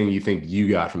important thing you think you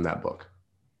got from that book?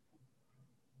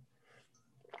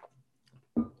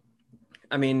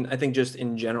 I mean, I think just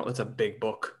in general, it's a big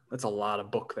book. That's a lot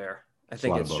of book there. I It's a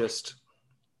think lot of it's book. just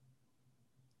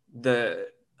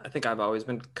I think I've always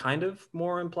been kind of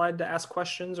more implied to ask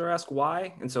questions or ask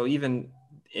why. And so even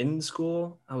in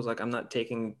school, I was like, I'm not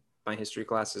taking my history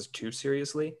classes too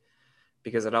seriously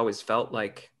because it always felt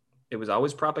like it was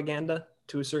always propaganda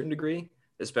to a certain degree,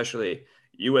 especially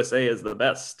USA is the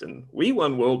best and we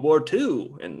won World War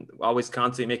II, and always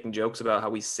constantly making jokes about how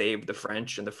we saved the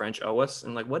French and the French owe us.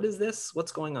 And like, what is this?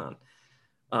 What's going on?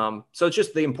 So it's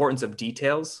just the importance of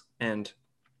details and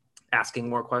asking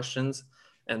more questions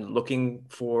and looking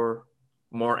for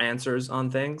more answers on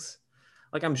things.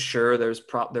 Like I'm sure there's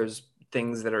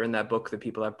things that are in that book that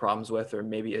people have problems with, or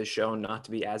maybe is shown not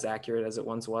to be as accurate as it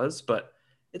once was, but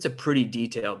it's a pretty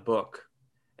detailed book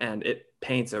and it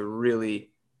paints a really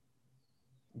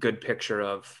good picture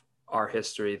of our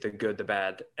history, the good, the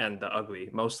bad, and the ugly,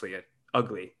 mostly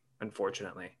ugly,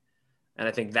 unfortunately. And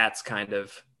I think that's kind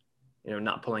of,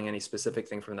 not pulling any specific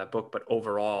thing from that book, but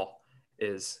overall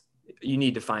is you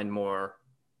need to find more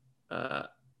uh,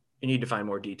 you need to find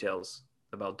more details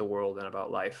about the world and about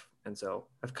life. And so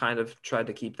I've kind of tried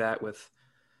to keep that with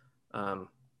um,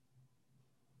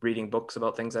 reading books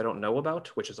about things I don't know about,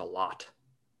 which is a lot.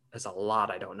 There's a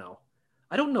lot I don't know.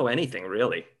 I don't know anything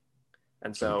really.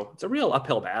 And so it's a real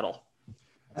uphill battle.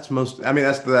 I mean,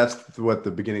 that's what the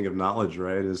beginning of knowledge,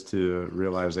 right? Is to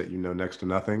realize that you know next to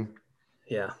nothing.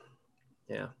 Yeah.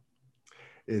 Yeah.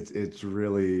 It's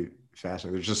really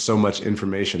fascinating. There's just so much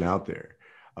information out there.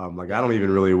 Like I Yeah. don't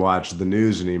even really watch the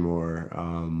news anymore.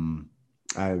 I'm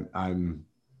I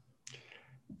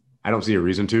don't see a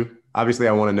reason to. Obviously,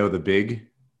 I want to know the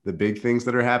big things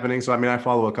that are happening. So I mean, I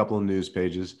follow a couple of news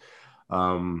pages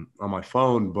on my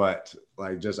phone, but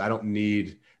like just I don't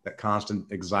need that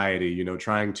constant anxiety.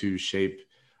 Trying to shape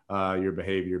your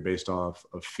behavior based off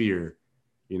of fear.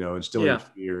 Instilling Yeah.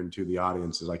 fear into the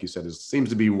audiences, like you said, seems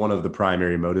to be one of the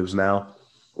primary motives now.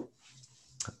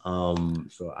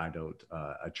 So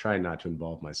I try not to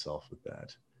involve myself with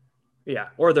that. Yeah.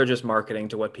 Or they're just marketing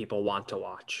to what people want to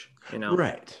watch.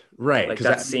 Right, right. Like Because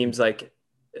that I mean, seems like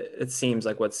it seems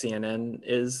like what CNN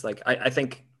is like. I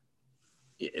think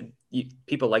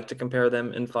people like to compare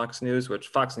them in Fox News, which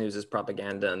Fox News is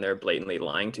propaganda and they're blatantly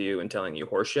lying to you and telling you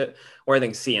horseshit. Or I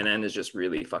think CNN is just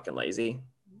really fucking lazy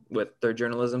with their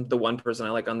journalism. The one person I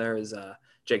like on there is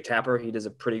Jake Tapper. He does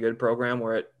a pretty good program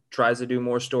where it tries to do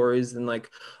more stories than like,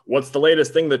 what's the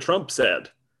latest thing that Trump said?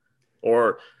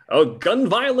 Or oh, gun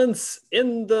violence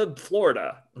in the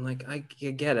Florida. I'm like, I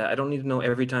get it. I don't need to know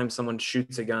every time someone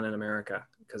shoots a gun in America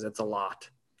because it's a lot.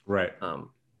 right.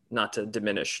 Um, Not to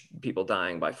diminish people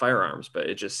dying by firearms, but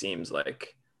it just seems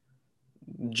like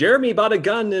Jeremy bought a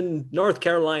gun in North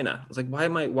Carolina. I was like, why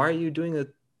are you doing a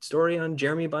story on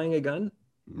Jeremy buying a gun?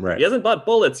 He Right. hasn't bought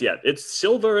bullets yet. It's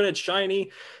silver and it's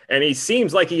shiny, and he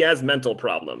seems like he has mental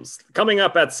problems. Coming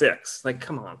up at 6. Like,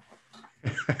 come on.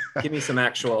 Give me some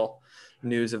actual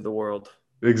news of the world.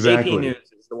 AP Exactly.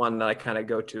 News is the one that I kind of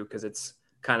go to because it's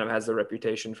kind of has the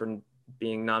reputation for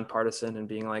being nonpartisan and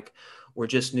being like, we're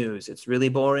just news. It's really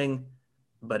boring,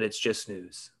 but it's just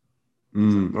news. So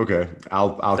Okay. if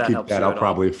I'll that keep helps that. you I'll at all.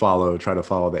 probably try to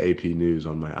follow the AP news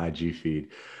on my IG feed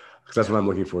because that's Yeah. what I'm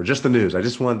looking for. Just the news. I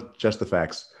just want just the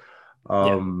facts. Yeah.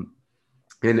 Um,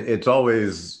 and it's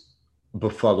always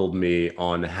befuddled me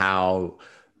on how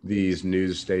these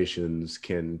news stations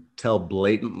can tell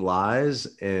blatant lies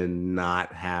and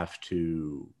not have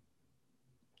to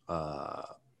uh,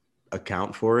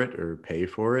 account for it or pay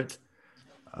for it.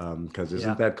 Because isn't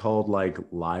Yeah. that called like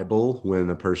libel when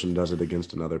a person does it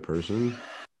against another person?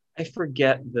 I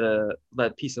forget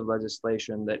that piece of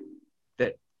legislation that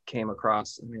came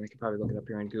across. I mean, I could probably look it up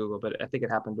here in Google, but I think it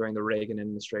happened during the Reagan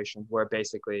administration, where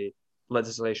basically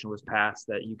legislation was passed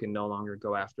that you can no longer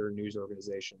go after news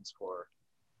organizations for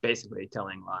basically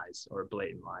telling lies or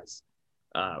blatant lies,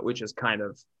 which is kind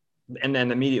of. And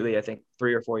then immediately, I think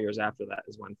 3 or 4 years after that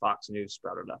is when Fox News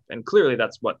sprouted up, and clearly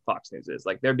that's what Fox News is.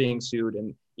 Like they're being sued,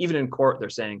 and even in court, they're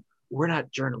saying we're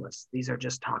not journalists; these are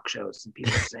just talk shows, and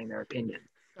people are saying their opinion.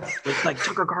 Like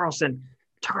Tucker Carlson.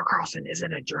 Tucker Carlson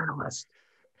isn't a journalist.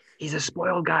 He's a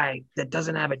spoiled guy that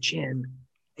doesn't have a chin.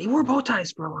 He wore bow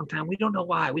ties for a long time. We don't know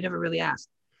why. We never really asked.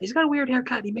 He's got a weird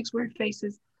haircut. He makes weird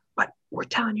faces. But we're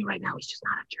telling you right now, he's just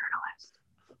not a journalist.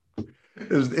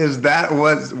 Is that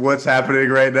what's happening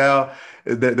right now?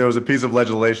 there was a piece of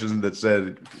legislation that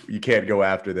said you can't go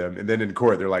after them, and then in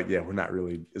court they're like, "Yeah, we're not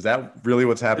really." Is that really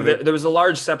what's happening? There was a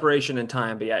large separation in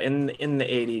time, but yeah, in the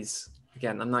 80s.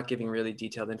 Again, I'm not giving really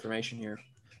detailed information here,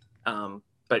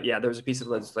 but yeah, there was a piece of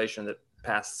legislation that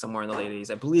passed somewhere in the late 80s.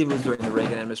 I believe it was during the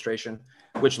Reagan administration,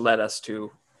 which led us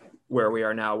to where we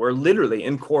are now. We're literally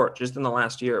in court just in the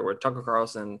last year, where Tucker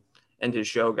Carlson and his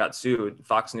show got sued.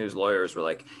 Fox News lawyers were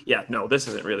like, "Yeah, no, this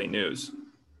isn't really news,"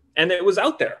 and it was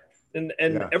out there, and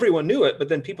Yeah. everyone knew it. But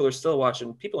then people are still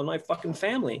watching. People in my fucking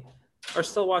family are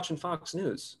still watching Fox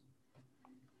News.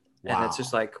 Wow. And it's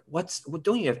just like,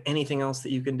 don't you have anything else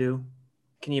that you can do?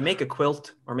 Can you make a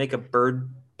quilt or make a bird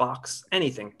box?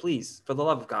 Anything, please, for the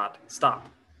love of God, stop.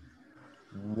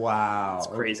 Wow. It's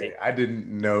crazy. Okay. I didn't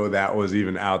know that was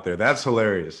even out there. That's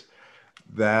hilarious.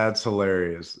 That's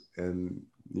hilarious. And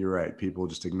you're right. People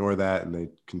just ignore that and they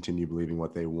continue believing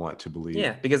what they want to believe.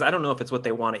 Yeah, because I don't know if it's what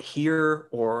they want to hear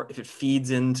or if it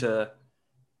feeds into,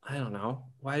 I don't know.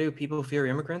 Why do people fear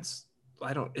immigrants?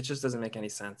 It just doesn't make any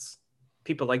sense.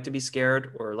 People like to be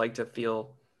scared or like to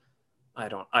feel, I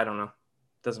don't know.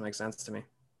 It doesn't make sense to me.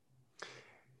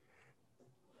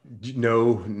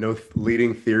 No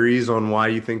leading theories on why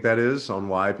you think that is, on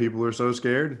why people are so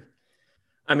scared?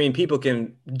 I mean,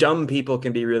 dumb people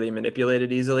can be really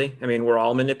manipulated easily. I mean, we're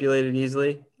all manipulated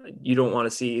easily. You don't want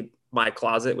to see my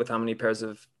closet with how many pairs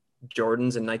of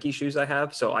Jordans and Nike shoes I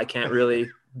have. So I can't really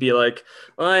be like,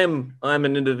 I'm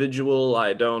an individual.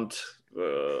 I'm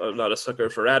not a sucker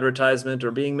for advertisement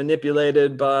or being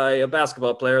manipulated by a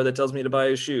basketball player that tells me to buy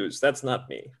his shoes. That's not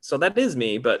me. So that is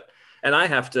me. And I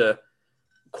have to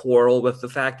quarrel with the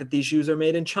fact that these shoes are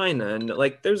made in China. And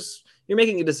like, you're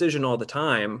making a decision all the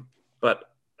time, but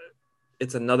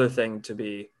it's another thing to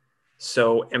be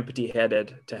so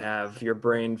empty-headed, to have your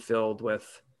brain filled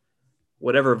with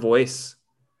whatever voice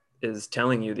is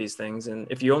telling you these things. And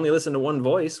if you only listen to one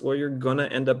voice, well, you're going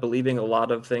to end up believing a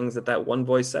lot of things that one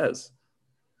voice says.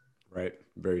 Right.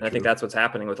 Very true. I think that's what's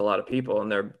happening with a lot of people.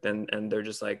 And they're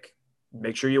just like,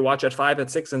 make sure you watch at 5, at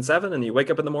 6, and 7, and you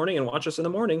wake up in the morning and watch us in the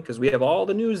morning, because we have all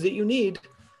the news that you need.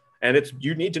 And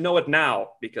you need to know it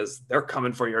now because they're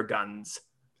coming for your guns.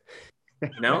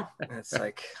 It's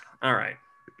like, all right.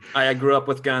 I grew up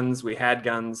with guns. We had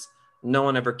guns. No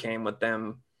one ever came with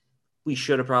them. We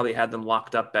should have probably had them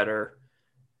locked up better,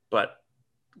 but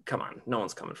come on, no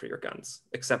one's coming for your guns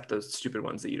except those stupid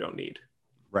ones that you don't need.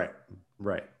 Right.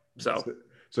 So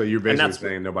you're basically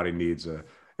saying nobody needs an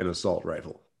assault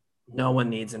rifle. No one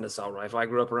needs an assault rifle. I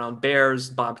grew up around bears,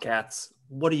 bobcats.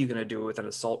 What are you going to do with an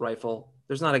assault rifle?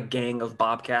 There's not a gang of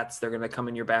bobcats. They're going to come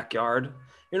in your backyard.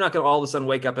 You're not going to all of a sudden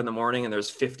wake up in the morning and there's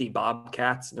 50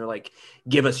 bobcats and they're like,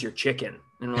 give us your chicken.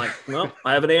 And we're like, well,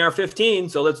 I have an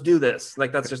AR-15, so let's do this.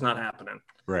 Like, that's just not happening.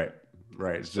 Right.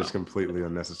 It's just completely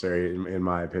unnecessary in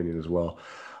my opinion as well.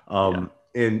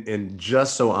 And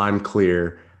just so I'm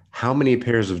clear, how many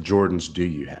pairs of Jordans do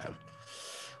you have?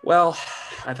 Well,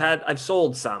 I've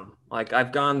sold some. Like, I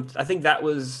think that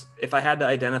was, if I had to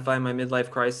identify my midlife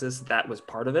crisis, that was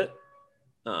part of it.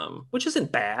 Which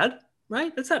isn't bad,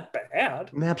 right? It's not bad.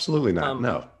 Absolutely not.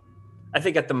 No. I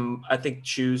think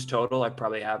shoes total, I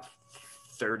probably have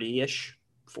 30-ish,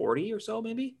 40 or so,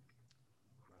 maybe.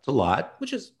 It's a lot.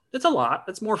 It's a lot.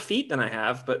 It's more feet than I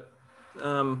have, but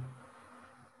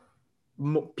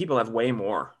people have way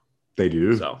more. They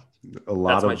do. So a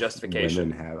lot that's of my justification.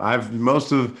 Women have.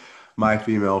 Most of my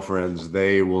female friends,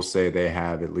 they will say they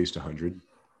have at least 100.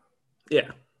 Yeah.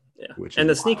 And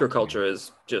the sneaker culture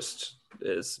is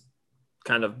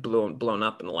kind of blown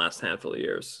up in the last handful of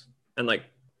years. And like,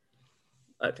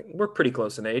 I think we're pretty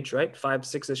close in age, right? 5,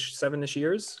 6-ish, 7-ish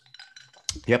years.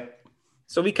 Yep.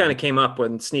 So we kind of came up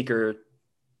when sneaker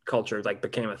culture like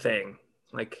became a thing,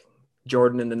 like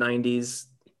Jordan in the 90s.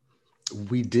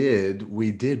 We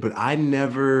did, but I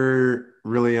never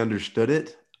really understood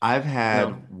it. I've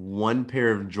had one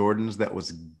pair of Jordans that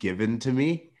was given to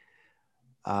me.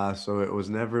 So it was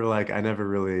never like, I never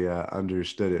really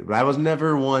understood it, but I was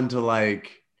never one to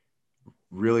like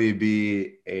really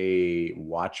be a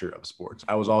watcher of sports.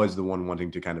 I was always the one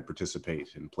wanting to kind of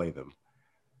participate and play them.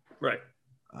 Right.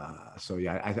 So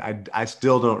yeah, I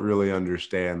still don't really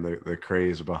understand the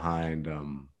craze behind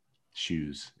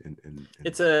shoes.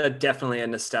 It's definitely a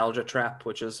nostalgia trap,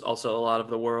 which is also a lot of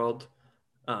the world.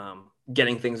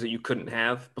 Getting things that you couldn't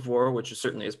have before, which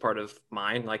certainly is part of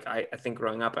mine. Like I think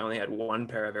growing up, I only had one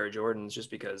pair of Air Jordans just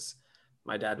because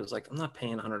my dad was like, I'm not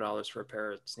paying $100 for a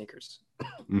pair of sneakers.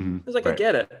 Mm-hmm. I was like, right. I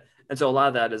get it. And so a lot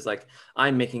of that is like,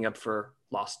 I'm making up for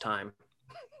lost time.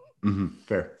 Mm-hmm.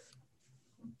 Fair.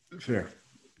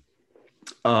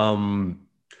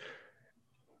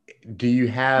 Do you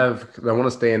have, 'cause I want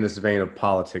to stay in this vein of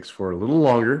politics for a little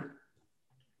longer.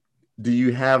 Do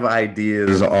you have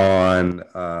ideas on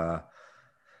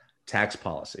tax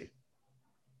policy?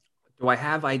 Do I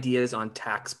have ideas on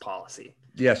tax policy?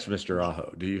 Yes, Mr.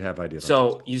 Aho. Do you have ideas on tax So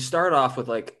policy? you start off with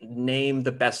like name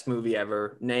the best movie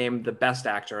ever, name the best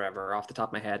actor ever off the top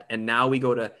of my head, and now we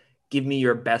go to give me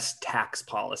your best tax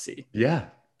policy. Yeah,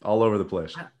 all over the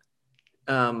place.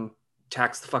 Um,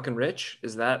 Tax the fucking rich.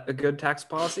 Is that a good tax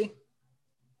policy?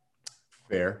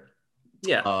 Fair.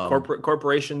 Yeah, Um,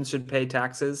 corporations should pay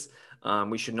taxes.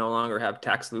 We should no longer have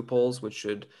tax loopholes, which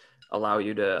should allow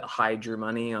you to hide your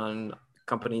money on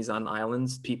companies on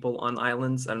islands, people on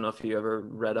islands. I don't know if you ever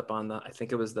read up on the, I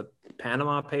think it was the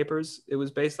Panama Papers it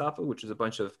was based off of, which is a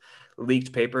bunch of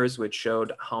leaked papers which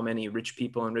showed how many rich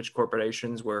people and rich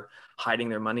corporations were hiding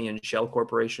their money in shell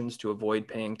corporations to avoid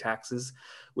paying taxes,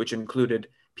 which included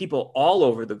people all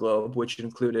over the globe, which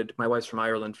included my wife's from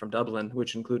Ireland, from Dublin,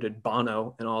 which included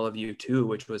Bono and all of you too,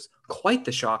 which was quite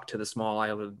the shock to the small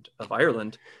island of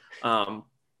Ireland.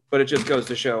 But it just goes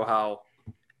to show how,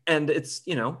 and it's,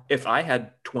 you know, if I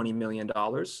had $20 million,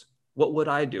 what would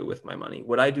I do with my money?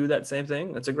 Would I do that same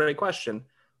thing? That's a great question.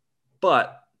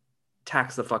 But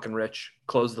tax the fucking rich,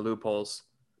 close the loopholes.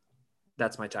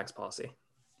 That's my tax policy.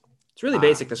 It's really ah,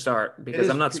 basic to start it because is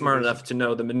I'm not pretty smart basic. enough to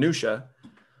know the minutia.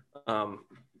 Um,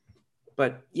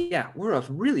 but yeah, we're a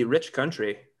really rich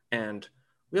country and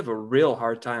we have a real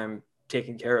hard time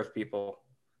taking care of people.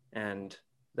 And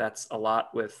that's a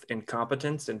lot with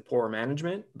incompetence and poor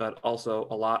management, but also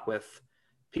a lot with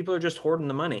people are just hoarding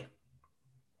the money.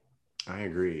 I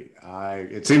agree.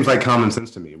 It seems like common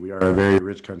sense to me. We are a very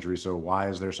rich country, so why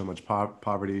is there so much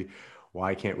poverty?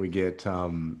 Why can't we get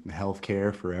health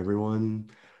care for everyone?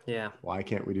 Yeah. Why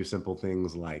can't we do simple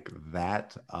things like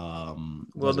that? Well,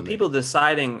 the Doesn't people make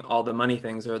deciding all the money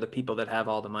things are the people that have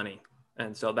all the money.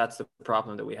 And so that's the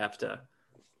problem that we have to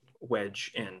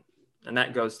wedge in. And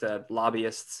that goes to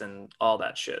lobbyists and all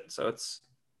that shit. So it's,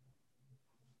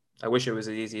 I wish it was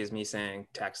as easy as me saying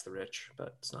tax the rich,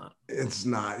 but it's not. it's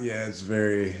not. Yeah, it's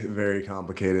very very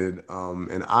complicated.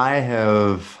 And I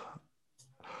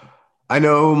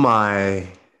know my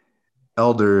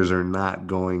elders are not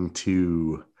going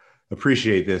to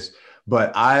appreciate this,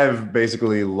 but I've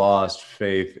basically lost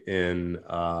faith in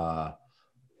the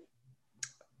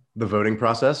voting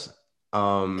process.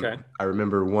 Okay. I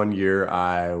remember one year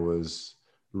I was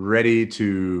ready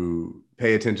to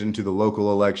pay attention to the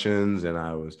local elections, and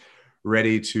I was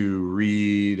ready to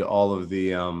read all of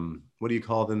the what do you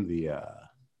call them, the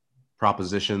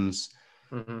propositions.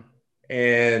 Mm-hmm.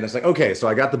 And it's like, okay, so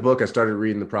I got the book. I started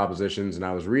reading the propositions, and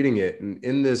I was reading it. And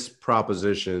in this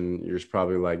proposition, there's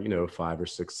probably like, 5 or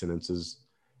 6 sentences.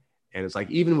 And it's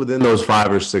like, even within those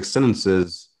 5 or 6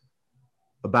 sentences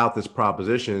about this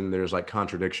proposition, there's like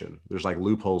contradiction. There's like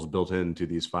loopholes built into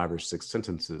these 5 or 6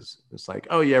 sentences. It's like,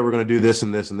 oh, yeah, we're going to do this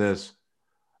and this and this,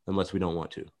 unless we don't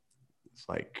want to. It's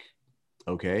like,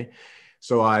 okay.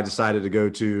 So I decided to go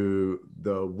to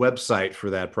the website for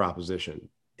that proposition.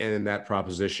 And that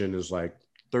proposition is like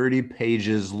 30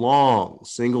 pages long,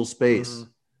 single Mm-hmm. space.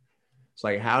 It's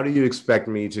like, how do you expect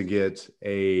me to get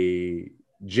a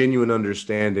genuine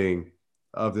understanding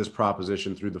of this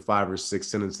proposition through the 5 or 6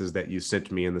 sentences that you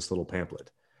sent me in this little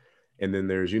pamphlet? And then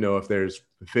there's, if there's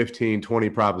 15, 20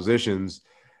 propositions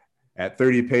at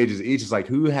 30 pages each, it's like,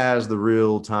 who has the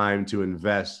real time to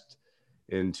invest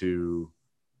into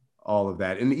all of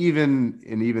that? And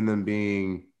even them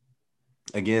being,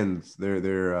 again,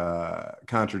 they're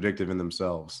contradictive in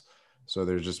themselves. So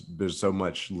there's so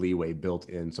much leeway built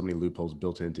in, so many loopholes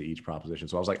built into each proposition.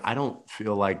 So I was like, I don't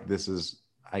feel like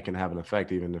I can have an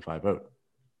effect even if I vote.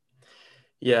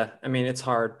 Yeah. I mean, it's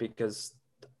hard because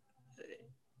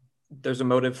there's a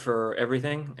motive for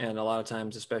everything. And a lot of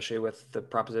times, especially with the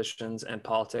propositions and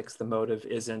politics, the motive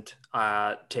isn't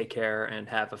take care and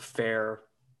have a fair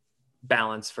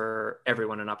balance for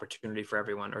everyone, an opportunity for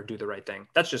everyone, or do the right thing.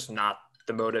 That's just not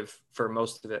the motive for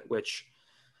most of it, which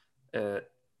uh,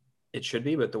 it should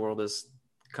be, but the world is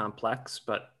complex.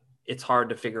 But it's hard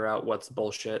to figure out what's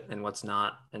bullshit and what's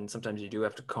not. And sometimes you do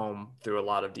have to comb through a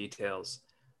lot of details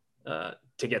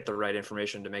to get the right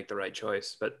information to make the right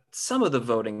choice. But some of the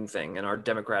voting thing in our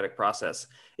democratic process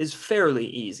is fairly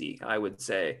easy, I would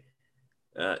say,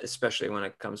 especially when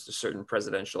it comes to certain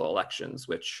presidential elections,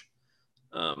 which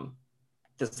um,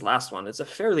 this last one is a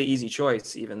fairly easy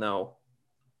choice, even though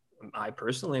I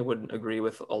personally wouldn't agree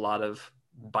with a lot of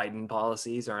Biden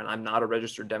policies, or I'm not a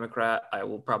registered Democrat. I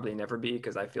will probably never be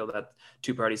because I feel that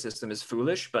two-party system is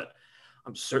foolish, but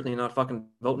I'm certainly not fucking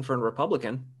voting for a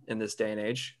Republican in this day and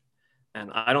age. And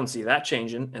I don't see that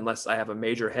changing unless I have a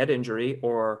major head injury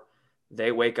or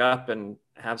they wake up and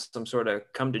have some sort of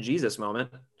come to Jesus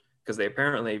moment because they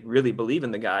apparently really believe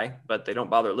in the guy, but they don't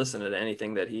bother listening to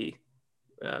anything that he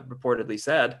reportedly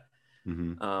said.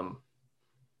 Mm-hmm.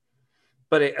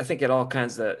 But I think it all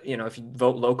kinds of, if you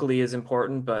vote locally is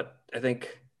important, but I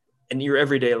think in your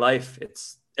everyday life,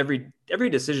 it's every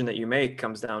decision that you make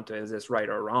comes down to, is this right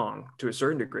or wrong to a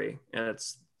certain degree? And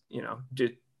it's,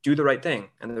 do the right thing.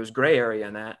 And there's gray area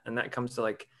in that. And that comes to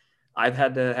like, I've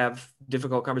had to have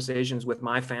difficult conversations with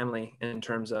my family in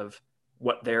terms of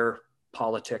what their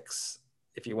politics,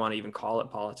 if you want to even call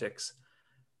it politics,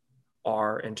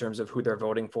 are in terms of who they're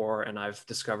voting for. And I've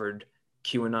discovered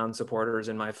QAnon supporters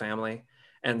in my family.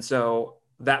 And so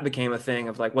that became a thing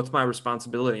of like, what's my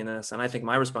responsibility in this? And I think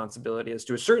my responsibility is,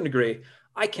 to a certain degree,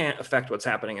 I can't affect what's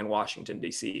happening in Washington,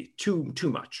 D.C. too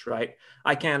much, right?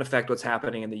 I can't affect what's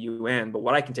happening in the UN, but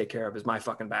what I can take care of is my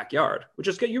fucking backyard, which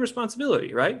is your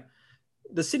responsibility, right?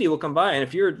 The city will come by, and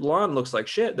if your lawn looks like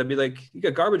shit, they'll be like, you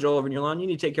got garbage all over in your lawn, you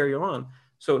need to take care of your lawn.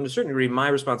 So in a certain degree, my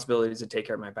responsibility is to take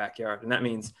care of my backyard. And that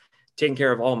means taking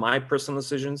care of all my personal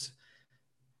decisions,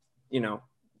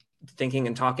 thinking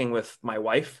and talking with my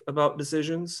wife about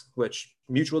decisions, which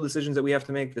mutual decisions that we have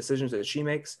to make, decisions that she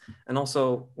makes. And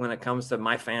also when it comes to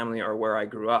my family or where I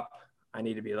grew up, I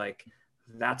need to be like,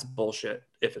 that's bullshit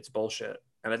if it's bullshit.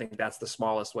 And I think that's the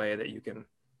smallest way that you can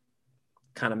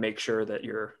kind of make sure that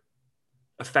you're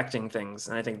affecting things.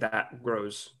 And I think that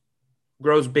grows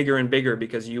bigger and bigger,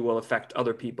 because you will affect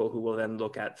other people who will then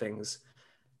look at things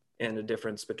and the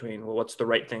difference between, well, what's the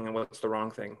right thing and what's the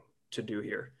wrong thing to do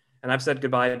here. And I've said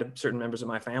goodbye to certain members of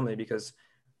my family because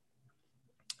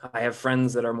I have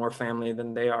friends that are more family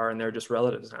than they are, and they're just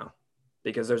relatives now,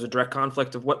 because there's a direct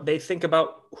conflict of what they think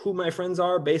about who my friends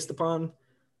are based upon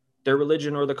their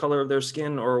religion or the color of their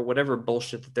skin or whatever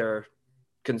bullshit that they're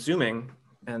consuming.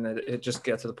 And that it just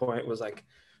gets to the point was like,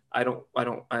 I don't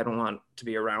want to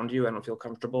be around you. I don't feel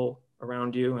comfortable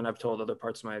around you. And I've told other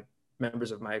parts of my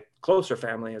members of my closer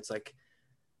family, it's like,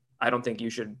 I don't think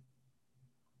you should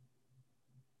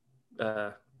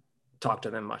talk to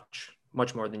them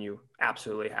much more than you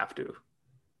absolutely have to.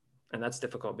 And that's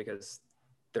difficult because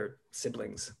they're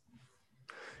siblings.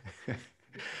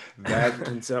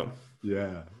 And so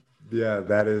yeah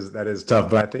that is tough,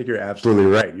 but I think you're absolutely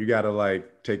right. You got to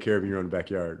like take care of your own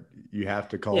backyard. You have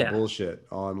to call bullshit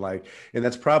on like, and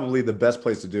that's probably the best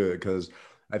place to do it, because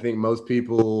I think most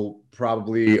people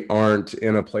probably aren't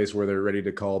in a place where they're ready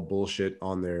to call bullshit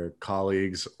on their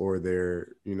colleagues or their,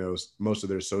 most of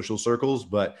their social circles.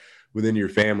 But within your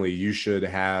family, you should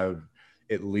have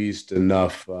at least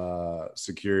enough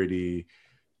security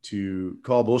to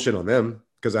call bullshit on them.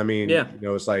 Because I mean,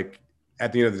 it's like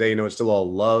at the end of the day, it's still all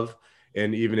love.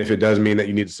 And even if it does mean that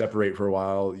you need to separate for a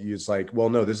while, it's like, well,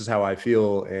 no, this is how I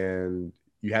feel. And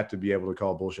you have to be able to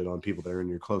call bullshit on people that are in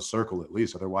your close circle at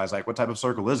least. Otherwise, like, what type of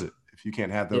circle is it if you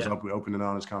can't have those open and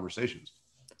honest conversations?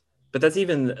 But that's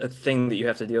even a thing that you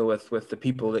have to deal with the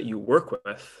people that you work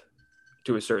with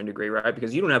to a certain degree, right?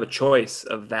 Because you don't have a choice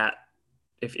of that.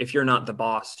 If you're not the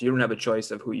boss, you don't have a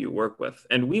choice of who you work with.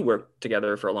 And we worked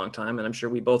together for a long time, and I'm sure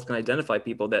we both can identify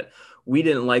people that we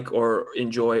didn't like or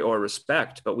enjoy or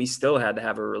respect, but we still had to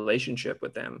have a relationship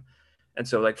with them. And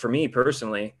so like for me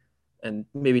personally, and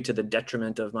maybe to the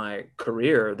detriment of my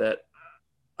career, that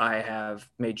I have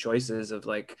made choices of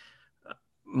like,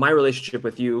 my relationship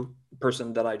with you,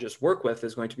 person that I just work with,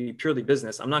 is going to be purely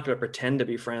business. I'm not going to pretend to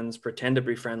be friends, pretend to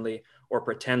be friendly, or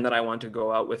pretend that I want to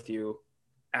go out with you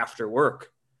after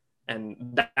work.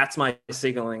 And that's my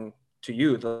signaling to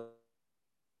you.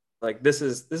 Like this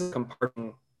is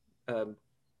comparting,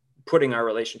 putting our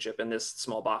relationship in this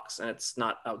small box, and it's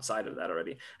not outside of that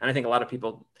already. And I think a lot of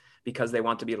people, because they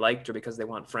want to be liked or because they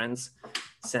want friends,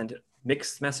 send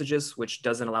mixed messages, which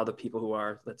doesn't allow the people who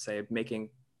are, let's say, making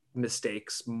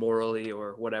mistakes morally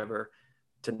or whatever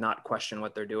to not question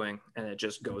what they're doing. And it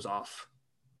just goes off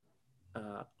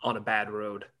on a bad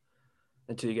road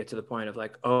until you get to the point of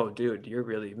like, oh, dude, you're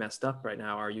really messed up right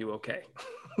now. Are you okay?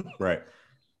 Right.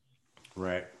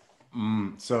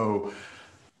 So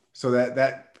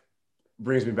that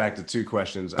brings me back to two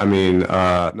questions. I mean,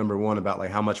 number one, about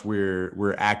like how much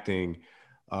we're acting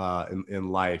in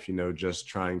life, just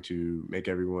trying to make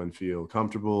everyone feel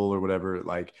comfortable or whatever.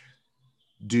 Like,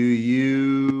 do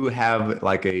you have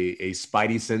like a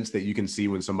spidey sense that you can see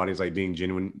when somebody's like being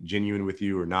genuine with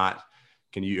you or not?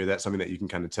 Is that something that you can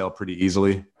kind of tell pretty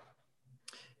easily?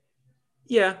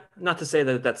 Yeah, not to say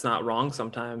that that's not wrong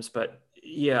sometimes, but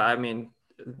yeah, I mean,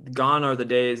 gone are the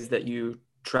days that you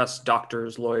trust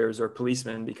doctors, lawyers, or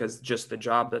policemen because just the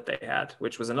job that they had,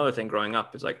 which was another thing growing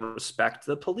up, is like, respect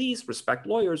the police, respect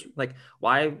lawyers. Like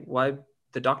why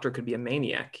the doctor could be a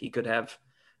maniac. He could have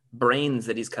brains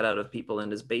that he's cut out of people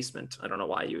in his basement. I don't know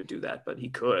why you would do that, but he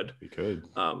could. He could.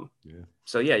 Yeah.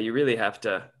 So yeah, you really have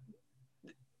to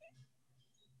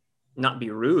not be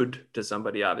rude to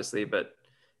somebody, obviously, but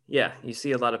yeah, you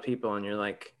see a lot of people and you're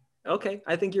like, okay,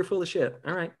 I think you're full of shit.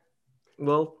 All right.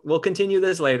 We'll continue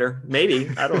this later. Maybe.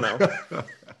 I don't know.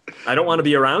 I don't want to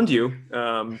be around you.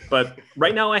 But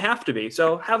right now I have to be.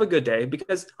 So have a good day,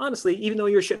 because honestly, even though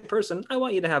you're a shit person, I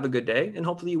want you to have a good day, and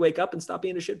hopefully you wake up and stop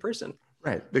being a shit person.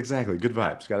 Right. Exactly. Good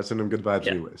vibes. Got to send them good vibes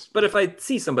Yeah. anyways. But if I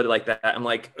see somebody like that, I'm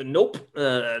like, nope,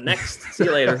 next, see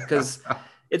you later. Because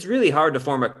it's really hard to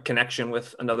form a connection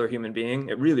with another human being.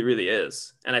 It really, really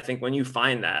is. And I think when you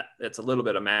find that, it's a little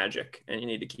bit of magic, and you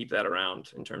need to keep that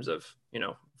around in terms of,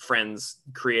 friends,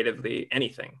 creatively,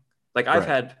 anything. Like I've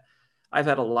had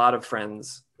a lot of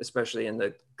friends, especially in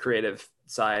the creative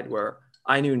side, where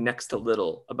I knew next to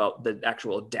little about the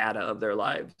actual data of their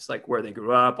lives, like where they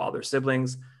grew up, all their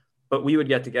siblings. But we would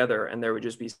get together and there would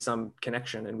just be some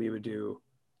connection, and we would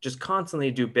just constantly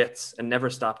do bits and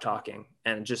never stop talking,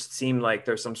 and it just seemed like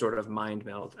there's some sort of mind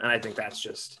meld. And I think that's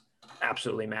just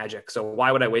absolutely magic. So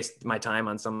why would I waste my time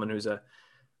on someone who's a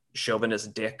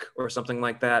chauvinist dick or something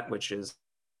like that, which is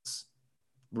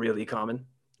really common?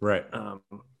 Right.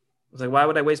 It's like, why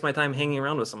would I waste my time hanging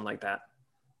around with someone like that?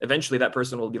 Eventually that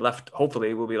person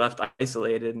hopefully will be left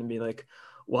isolated and be like,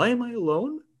 why am I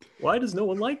alone? Why does no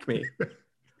one like me?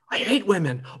 I hate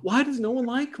women. Why does no one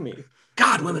like me?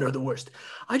 God, women are the worst.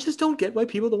 I just don't get why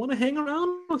people don't want to hang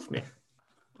around with me.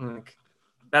 Like,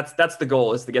 that's the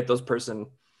goal, is to get those person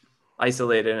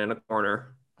isolated in a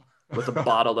corner with a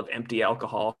bottle of empty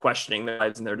alcohol, questioning their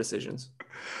lives and their decisions.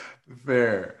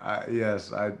 Fair.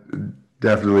 Yes, I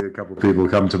definitely, a couple people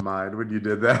come to mind when you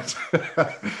did that.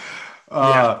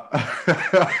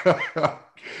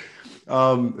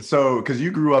 So because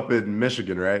you grew up in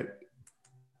Michigan, right?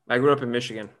 I grew up in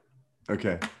Michigan.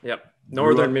 Okay. Yep.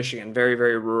 Northern Michigan, very,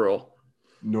 very rural.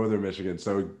 Northern Michigan.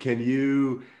 So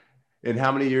and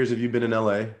how many years have you been in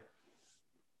LA?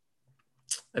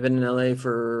 I've been in LA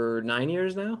for 9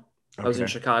 years now. Okay. I was in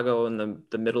Chicago in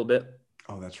the middle bit.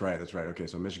 Oh, that's right. That's right. Okay.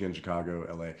 So Michigan, Chicago,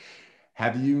 LA.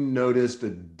 Have you noticed a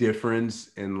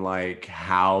difference in like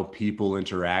how people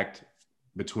interact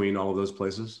between all of those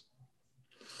places?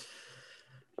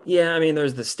 Yeah. I mean,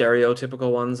 there's the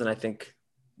stereotypical ones, and I think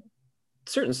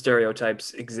certain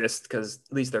stereotypes exist because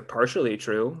at least they're partially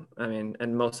true. I mean,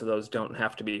 and most of those don't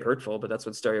have to be hurtful, but that's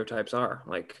what stereotypes are.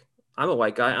 Like, I'm a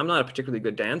white guy. I'm not a particularly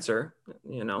good dancer.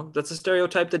 That's a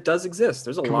stereotype that does exist.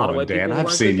 There's a lot of white Dan, people.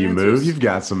 I've seen you move. You've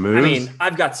got some moves. I mean,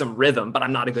 I've got some rhythm, but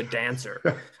I'm not a good dancer.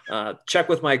 Check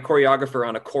with my choreographer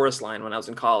on a chorus line when I was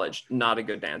in college. Not a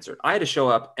good dancer. I had to show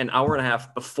up an hour and a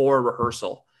half before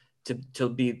rehearsal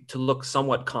to look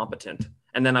somewhat competent,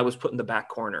 and then I was put in the back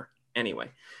corner anyway.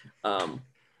 I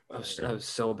was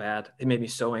so bad. It made me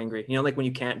so angry. Like when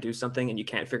you can't do something and you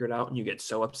can't figure it out, and you get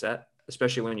so upset,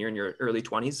 especially when you're in your early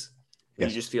 20s. Yes.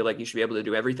 You just feel like you should be able to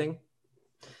do everything.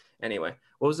 Anyway,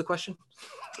 what was the question?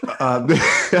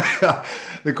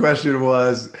 The question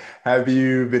was, have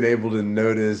you been able to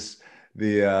notice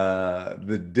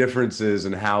the differences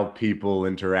in how people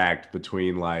interact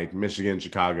between like Michigan,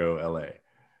 Chicago, LA?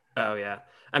 Oh, yeah.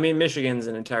 I mean, Michigan's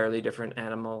an entirely different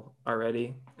animal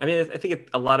already. I mean, I think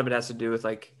a lot of it has to do with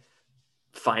like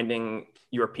finding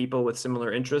your people with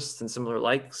similar interests and similar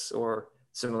likes or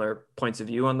similar points of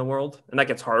view on the world. And that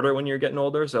gets harder when you're getting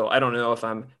older. So I don't know if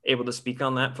I'm able to speak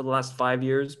on that for the last 5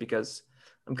 years, because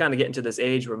I'm kind of getting to this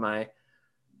age where my,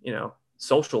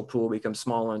 social pool becomes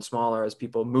smaller and smaller as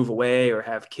people move away or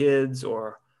have kids,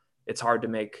 or it's hard to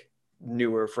make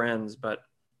newer friends. But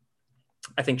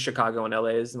I think Chicago and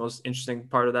LA is the most interesting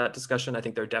part of that discussion. I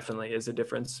think there definitely is a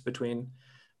difference between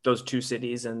those two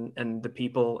cities and the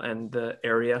people and the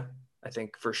area. I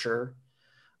think for sure.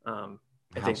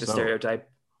 I think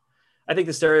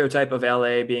the stereotype of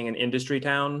LA being an industry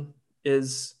town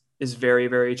is very,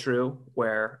 very true,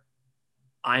 where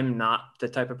I'm not the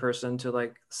type of person to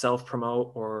like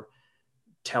self-promote or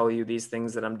tell you these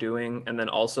things that I'm doing and then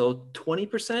also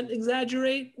 20%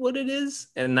 exaggerate what it is.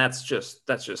 And that's just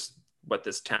what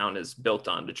this town is built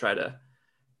on, to try to,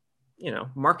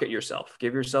 market yourself,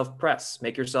 give yourself press,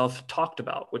 make yourself talked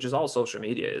about, which is all social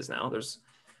media is now.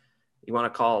 You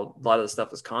want to call a lot of the stuff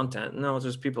as content. No, it's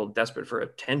just people desperate for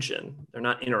attention. They're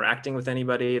not interacting with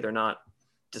anybody. They're not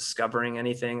discovering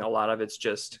anything. A lot of it's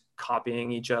just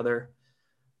copying each other.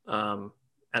 And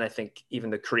I think even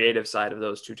the creative side of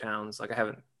those two towns, like I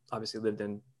haven't obviously lived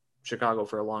in Chicago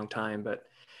for a long time, but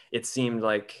it seemed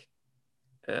like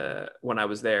when I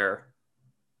was there,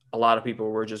 a lot of people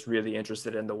were just really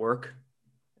interested in the work.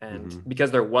 And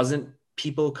because there wasn't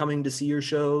people coming to see your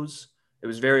shows, It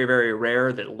was very, very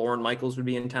rare that Lorne Michaels would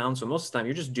be in town. So most of the time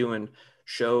you're just doing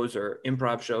shows or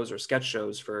improv shows or sketch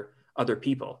shows for other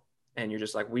people. And you're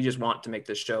just like, we just want to make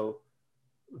this show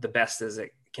the best as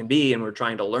it can be. And we're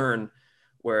trying to learn.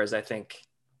 Whereas I think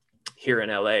here in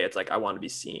LA, it's like, I want to be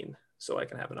seen so I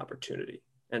can have an opportunity.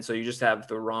 And so you just have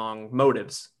the wrong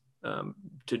motives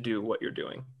to do what you're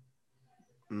doing.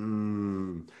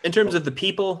 In terms of the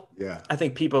people, Yeah. I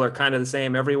think people are kind of the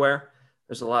same everywhere.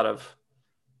 There's a lot of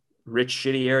rich,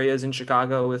 shitty areas in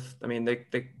Chicago with, I mean,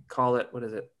 they call it, what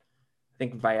is it? I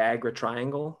think Viagra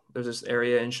Triangle. There's this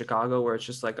area in Chicago where it's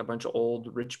just like a bunch of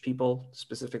old rich people,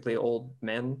 specifically old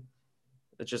men.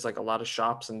 It's just like a lot of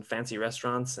shops and fancy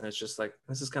restaurants. And it's just like,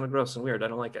 this is kind of gross and weird. I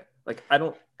don't like it. Like,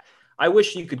 I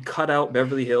wish you could cut out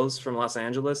Beverly Hills from Los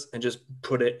Angeles and just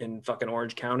put it in fucking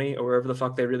Orange County or wherever the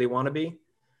fuck they really want to be.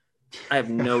 I have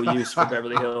no use for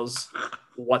Beverly Hills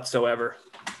whatsoever.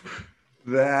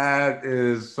 That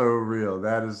is so real.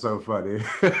 That is so funny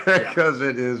because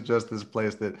it is just this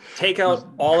place that take out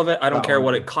all of it. I don't care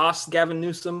what it costs. Gavin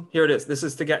Newsom. Here it is. This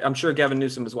is to get. I'm sure Gavin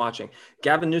Newsom is watching.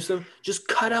 Gavin Newsom, just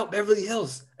cut out Beverly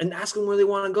Hills and ask them where they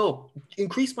want to go.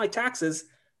 Increase my taxes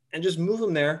and just move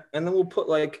them there, and then we'll put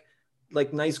like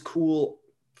nice, cool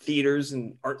theaters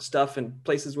and art stuff and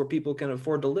places where people can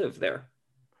afford to live there.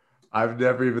 I've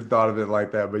never even thought of it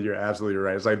like that, but you're absolutely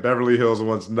right. It's like Beverly Hills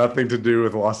wants nothing to do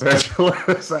with Los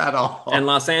Angeles at all. And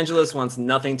Los Angeles wants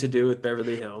nothing to do with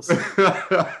Beverly Hills.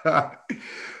 That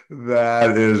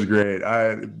is great.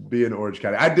 Be in Orange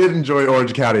County. I did enjoy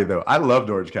Orange County, though. I loved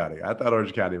Orange County. I thought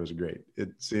Orange County was great.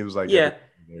 It seems like there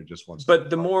just wants. But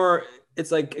the more,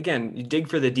 it's like, again, you dig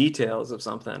for the details of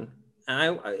something.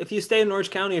 And if you stay in Orange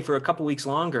County for a couple weeks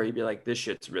longer, you'd be like, this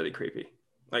shit's really creepy.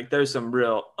 Like there's some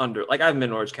real I haven't been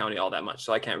in Orange County all that much,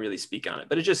 so I can't really speak on it.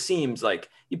 But it just seems like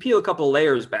you peel a couple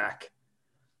layers back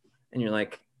and you're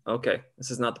like, okay,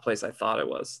 this is not the place I thought it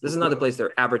was. This is not the place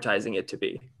they're advertising it to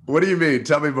be. What do you mean?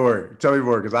 Tell me more,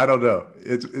 because I don't know.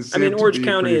 I mean, Orange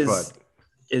County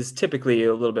is typically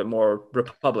a little bit more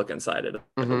Republican sided,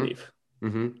 I believe.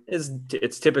 Mm-hmm.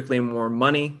 It's typically more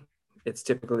money. It's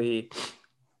typically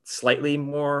slightly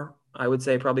more, I would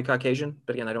say, probably Caucasian,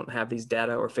 but again, I don't have these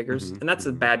data or figures, and that's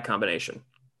a bad combination.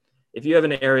 If you have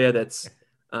an area that's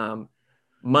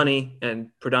money and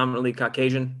predominantly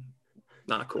Caucasian,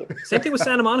 not cool. Same thing with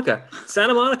Santa Monica.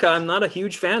 Santa Monica, I'm not a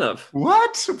huge fan of.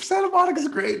 What? Santa Monica's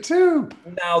great too.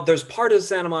 Now, there's parts of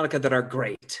Santa Monica that are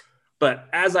great, but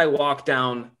as I walk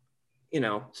down,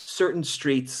 certain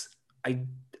streets,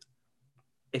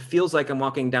 it feels like I'm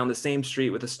walking down the same street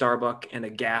with a Starbucks and a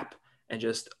Gap, and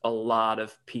just a lot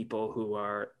of people who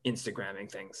are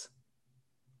Instagramming things.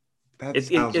 That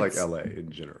sounds like LA in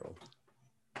general.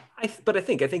 But I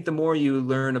think the more you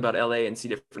learn about LA and see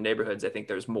different neighborhoods, I think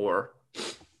there's more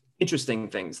interesting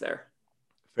things there.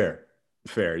 Fair,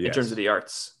 yes. In terms of the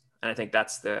arts. And I think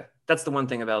that's the one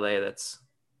thing of LA that's,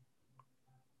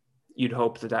 you'd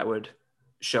hope that would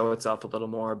show itself a little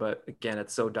more, but again,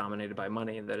 it's so dominated by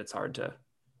money that it's hard to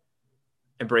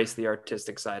embrace the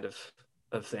artistic side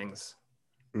of things.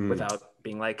 Without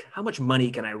being like, how much money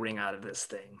can I wring out of this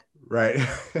thing? Right.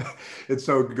 And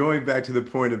so going back to the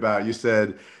point about, you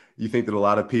said you think that a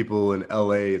lot of people in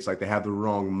LA, it's like they have the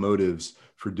wrong motives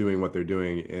for doing what they're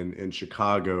doing. In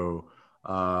Chicago,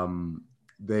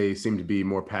 they seem to be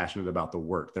more passionate about the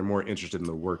work. They're more interested in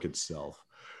the work itself.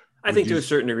 I think to a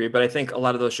certain degree, but I think a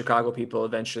lot of those Chicago people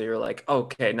eventually are like,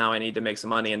 okay, now I need to make some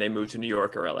money, and they move to New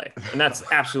York or LA. And that's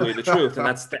absolutely the truth. And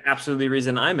that's the absolutely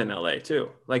reason I'm in LA too.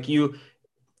 Like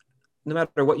no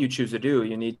matter what you choose to do,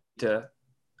 you need to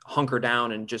hunker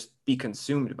down and just be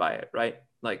consumed by it, right?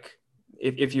 Like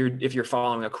if you're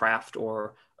following a craft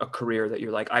or a career that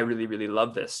you're like, I really, really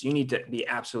love this, you need to be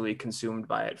absolutely consumed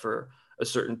by it for a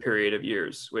certain period of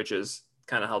years, which is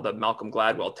kind of how the Malcolm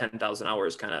Gladwell 10,000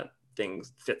 hours kind of thing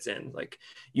fits in. Like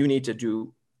you need to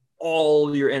do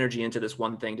all your energy into this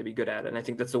one thing to be good at it. And I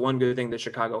think that's the one good thing that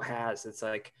Chicago has. It's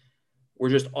like, we're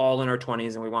just all in our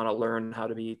 20s and we want to learn how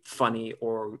to be funny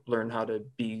or learn how to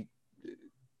be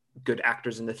good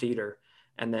actors in the theater.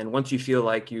 And then once you feel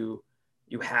like you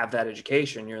have that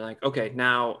education, you're like, okay,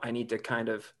 now I need to kind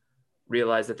of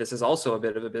realize that this is also a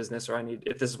bit of a business, or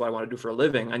if this is what I want to do for a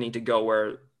living, I need to go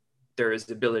where there is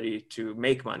the ability to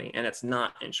make money. And it's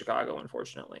not in Chicago,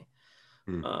 unfortunately,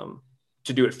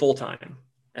 to do it full time.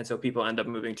 And so people end up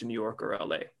moving to New York or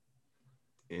LA.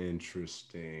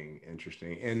 Interesting.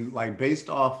 And like, based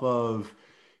off of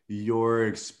your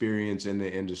experience in the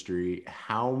industry,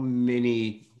 how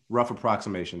many, rough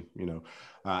approximation,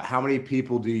 how many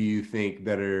people do you think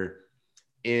that are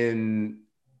in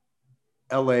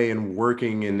LA and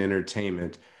working in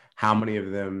entertainment, how many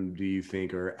of them do you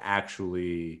think are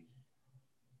actually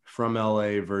from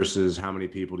LA versus how many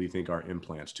people do you think are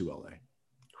implants to LA?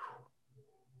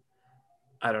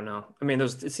 I don't know. I mean,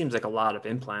 it seems like a lot of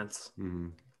implants.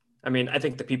 Mm-hmm. I mean, I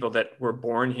think the people that were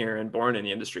born here and born in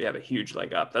the industry have a huge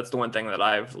leg up. That's the one thing that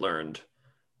I've learned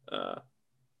uh,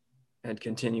 and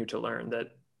continue to learn, that,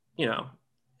 you know,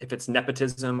 if it's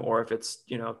nepotism or if it's,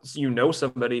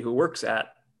 somebody who works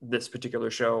at this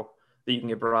particular show that you can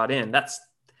get brought in, that's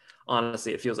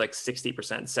honestly, it feels like 60%,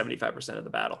 75% of the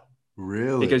battle.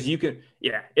 Really? Because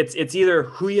it's either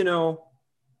who you know,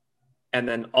 and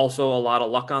then also a lot of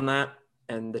luck on that.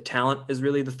 And the talent is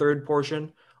really the third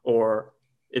portion, or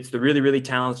it's the really, really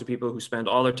talented people who spend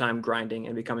all their time grinding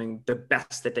and becoming the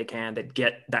best that they can, that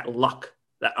get that luck,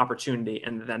 that opportunity,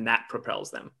 and then that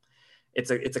propels them.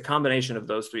 It's a combination of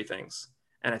those three things.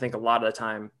 And I think a lot of the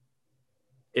time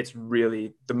it's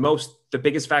really the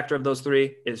biggest factor of those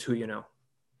three is who you know.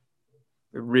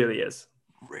 It really is.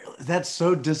 Really? That's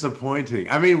so disappointing.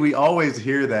 I mean, we always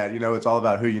hear that, it's all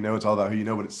about who you know, it's all about who you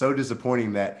know, but it's so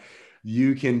disappointing that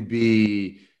you can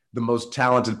be the most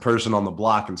talented person on the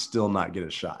block and still not get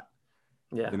a shot.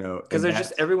 Yeah. Because there's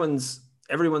just everyone's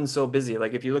so busy.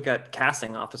 Like if you look at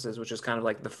casting offices, which is kind of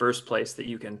like the first place that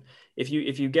you can, if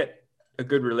you get a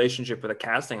good relationship with a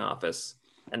casting office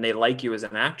and they like you as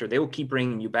an actor, they will keep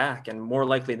bringing you back. And more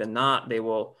likely than not, they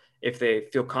will, if they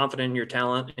feel confident in your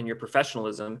talent and your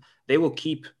professionalism, they will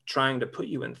keep trying to put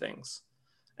you in things.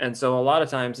 And so a lot of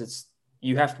times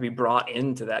you have to be brought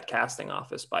into that casting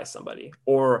office by somebody,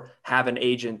 or have an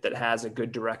agent that has a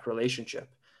good direct relationship.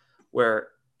 Where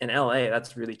in LA,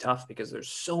 that's really tough because there's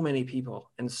so many people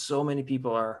and so many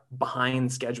people are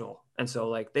behind schedule. And so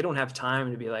like, they don't have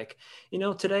time to be like,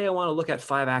 today I want to look at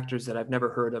 5 actors that I've never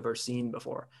heard of or seen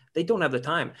before. They don't have the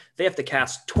time. They have to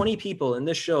cast 20 people in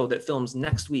this show that films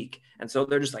next week. And so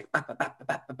they're just like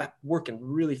working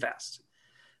really fast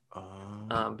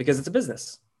because it's a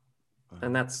business,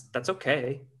 and that's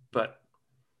okay. But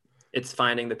it's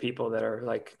finding the people that are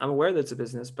like, I'm aware that it's a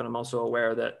business, but I'm also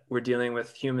aware that we're dealing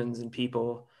with humans and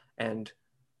people, and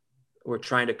we're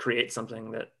trying to create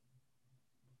something that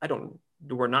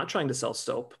we're not trying to sell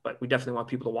soap, but we definitely want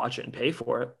people to watch it and pay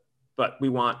for it. But we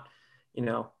want,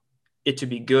 it to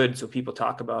be good. So people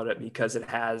talk about it because it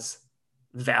has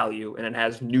value and it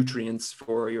has nutrients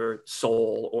for your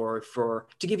soul, or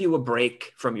to give you a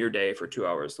break from your day for 2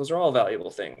 hours. Those are all valuable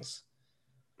things.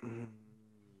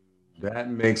 That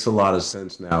makes a lot of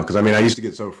sense now. Because I mean, I used to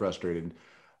get so frustrated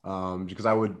because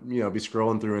I would, be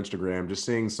scrolling through Instagram, just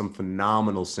seeing some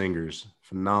phenomenal singers,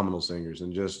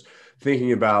 and just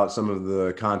thinking about some of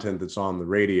the content that's on the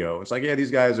radio. It's like, yeah, these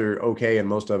guys are okay, and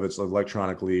most of it's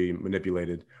electronically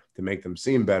manipulated to make them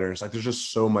seem better. It's like there's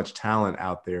just so much talent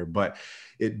out there, but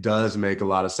it does make a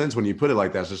lot of sense when you put it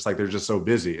like that. It's just like they're just so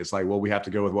busy. It's like, well, we have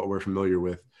to go with what we're familiar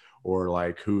with, or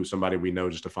like somebody we know,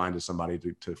 just to find as somebody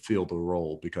to fill the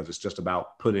role, because it's just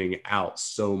about putting out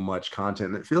so much content.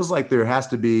 And it feels like there has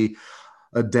to be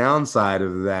a downside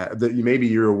of that maybe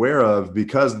you're aware of,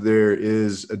 because there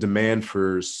is a demand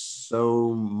for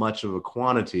so much of a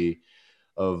quantity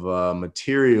of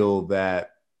material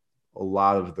that a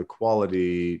lot of the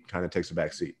quality kind of takes a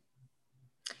back seat.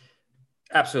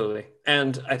 Absolutely.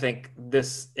 And I think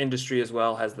this industry as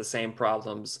well has the same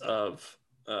problems of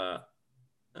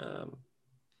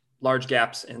large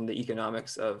gaps in the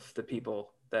economics of the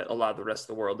people that a lot of the rest of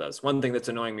the world does. One thing that's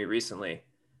annoying me recently,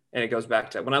 and it goes back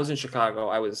to when I was in Chicago,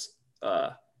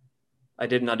 I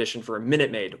did an audition for a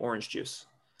Minute Maid orange juice.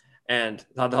 And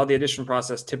how the audition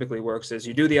process typically works is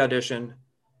you do the audition.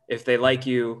 If they like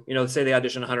you, say they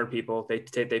audition 100 people, they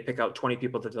pick out 20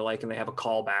 people that they like, and they have a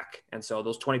callback. And so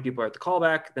those 20 people are at the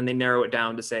callback, then they narrow it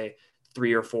down to say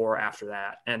 3 or 4 after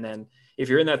that. And then if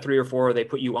you're in that 3 or 4, they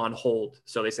put you on hold.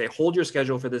 So they say, hold your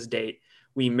schedule for this date.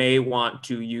 We may want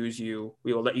to use you.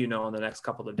 We will let you know in the next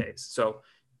couple of days. So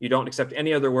you don't accept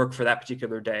any other work for that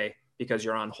particular day because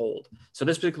you're on hold. So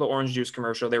this particular orange juice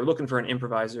commercial, they were looking for an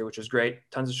improviser, which is great.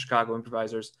 Tons of Chicago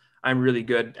improvisers. I'm really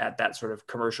good at that sort of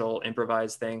commercial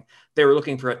improvise thing. They were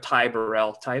looking for a Ty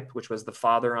Burrell type, which was the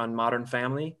father on Modern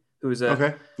Family, who's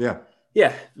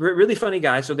really funny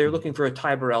guy. So they were looking for a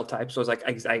Ty Burrell type. So I was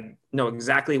like, I know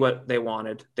exactly what they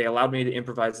wanted. They allowed me to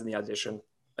improvise in the audition.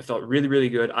 I felt really, really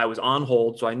good. I was on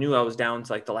hold, so I knew I was down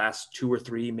to like the last 2 or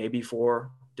 3, maybe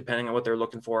 4, depending on what they're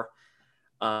looking for.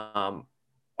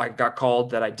 I got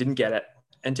called that I didn't get it.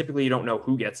 And typically you don't know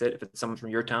who gets it. If it's someone from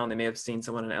your town, they may have seen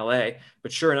someone in LA.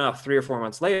 But sure enough, 3 or 4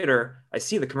 months later, I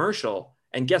see the commercial,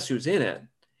 and guess who's in it?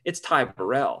 It's Ty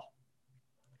Burrell.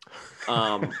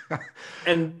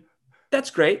 And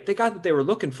that's great. They got what they were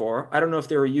looking for. I don't know if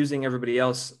they were using everybody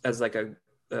else as like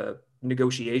a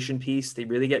negotiation piece, they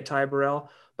really get Ty Burrell.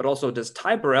 But also, does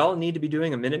Ty Burrell need to be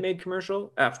doing a Minute Maid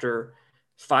commercial after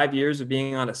 5 years of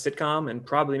being on a sitcom and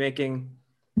probably making,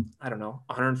 I don't know,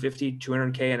 150,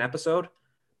 200K an episode?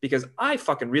 Because I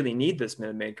fucking really need this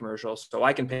Minute Maid commercial so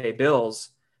I can pay bills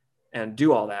and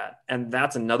do all that. And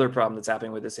that's another problem that's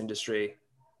happening with this industry,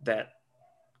 that,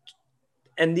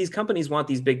 and these companies want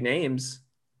these big names,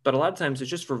 but a lot of times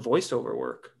it's just for voiceover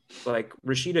work. Like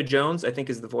Rashida Jones, I think,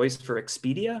 is the voice for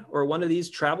Expedia or one of these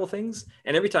travel things.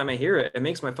 And every time I hear it, it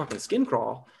makes my fucking skin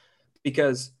crawl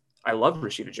because I love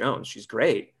Rashida Jones. She's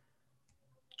great.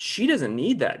 She doesn't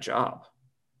need that job.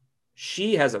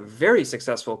 She has a very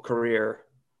successful career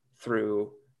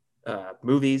through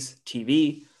movies,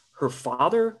 TV. Her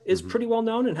father is pretty well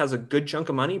known and has a good chunk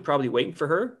of money probably waiting for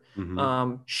her.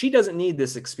 She doesn't need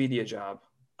this Expedia job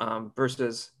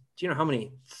versus, do you know how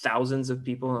many thousands of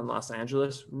people in Los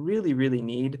Angeles really, really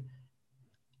need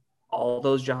all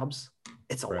those jobs?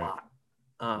 It's a lot.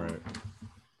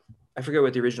 I forget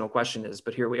what the original question is,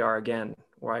 but here we are again,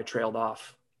 where I trailed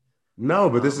off. No,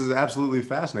 but this is absolutely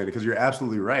fascinating because you're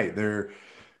absolutely right.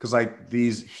 Because like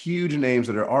these huge names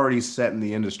that are already set in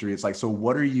the industry, it's like, so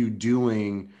what are you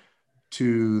doing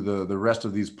to the rest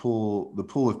of the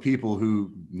pool of people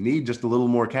who need just a little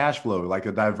more cash flow, like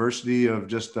a diversity of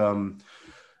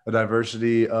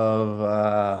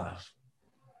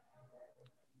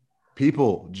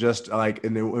people, just like,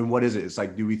 and what is it? It's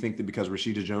like, do we think that because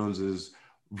Rashida Jones's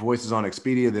voice is on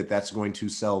Expedia that's going to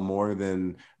sell more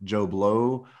than Joe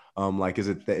Blow? Like,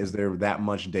 is there that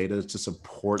much data to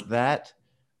support that?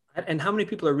 And how many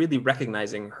people are really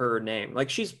recognizing her name? Like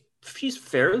she's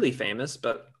fairly famous,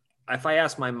 but if I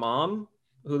ask my mom,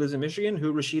 who lives in Michigan,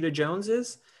 who Rashida Jones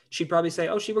is, she'd probably say,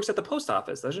 "Oh, she works at the post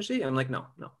office, doesn't she?" I'm like, no.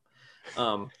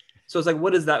 So it's like,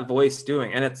 what is that voice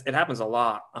doing? And it happens a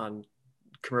lot on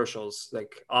commercials.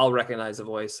 Like I'll recognize a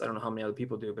voice. I don't know how many other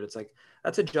people do, but it's like,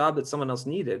 that's a job that someone else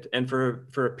needed. And for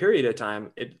a period of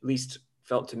time, it at least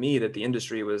felt to me that the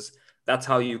industry was, that's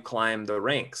how you climb the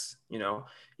ranks. You know,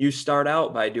 you start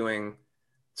out by doing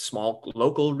small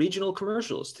local regional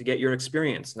commercials to get your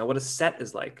experience, know what a set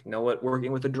is like, know what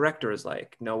working with a director is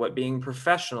like, know what being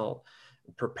professional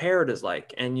prepared is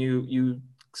like, and you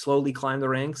slowly climb the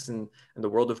ranks in the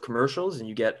world of commercials, and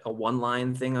you get a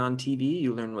one-line thing on TV,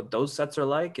 you learn what those sets are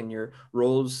like, and your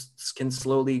roles can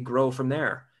slowly grow from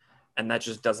there. And that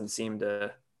just doesn't seem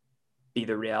to be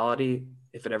the reality,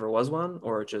 if it ever was one,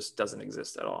 or it just doesn't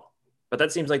exist at all. But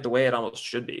that seems like the way it almost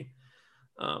should be.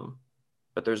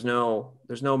 But there's no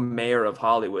mayor of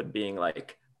Hollywood being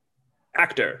like,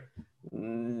 actor,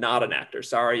 not an actor.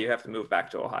 Sorry, you have to move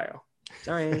back to Ohio.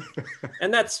 Sorry.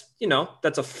 And that's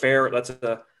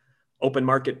a open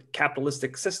market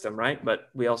capitalistic system, right? But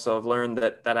we also have learned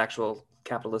that actual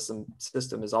capitalism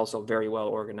system is also very well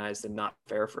organized and not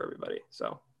fair for everybody.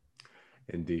 So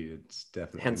indeed, it's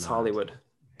definitely hence not. Hollywood.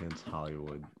 Hence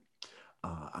Hollywood.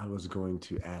 I was going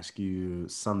to ask you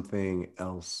something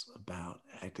else about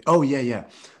acting. Oh, yeah.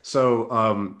 So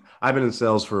I've been in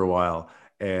sales for a while,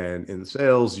 and in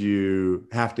sales, you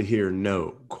have to hear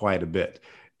no quite a bit.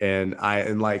 And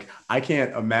I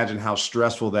can't imagine how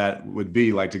stressful that would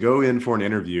be, like to go in for an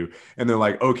interview and they're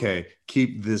like, okay,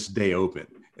 keep this day open.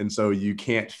 And so you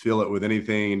can't fill it with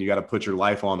anything, and you got to put your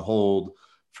life on hold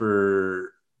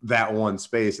for that one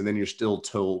space, and then you're still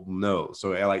told no. So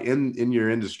like in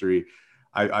your industry,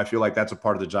 I feel like that's a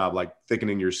part of the job, like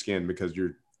thickening your skin, because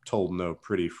you're told no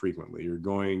pretty frequently.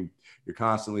 You're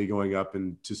constantly going up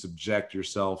and to subject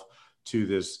yourself to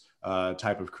this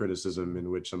type of criticism in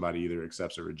which somebody either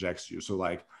accepts or rejects you. So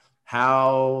like,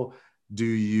 how do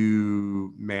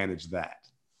you manage that?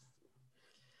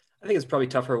 I think it's probably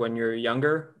tougher when you're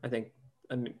younger. I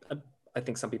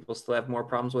think some people still have more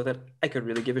problems with it. I could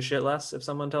really give a shit less if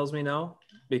someone tells me no,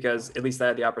 because at least I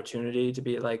had the opportunity to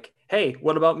be like, hey,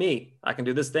 what about me? I can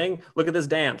do this thing. Look at this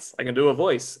dance. I can do a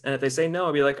voice. And if they say no,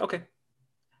 I'll be like, okay.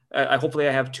 Hopefully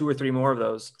I have 2 or 3 more of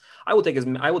those. I will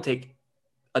take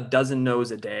a dozen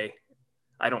no's a day.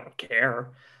 I don't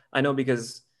care. I know,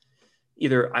 because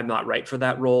either I'm not right for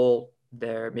that role.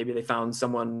 Maybe they found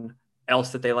someone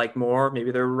else that they like more.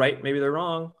 Maybe they're right. Maybe they're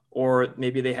wrong. Or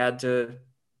maybe they had to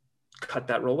cut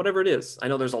that role, whatever it is. I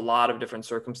know there's a lot of different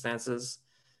circumstances.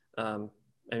 And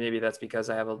maybe that's because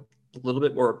I have a little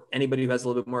bit more, anybody who has a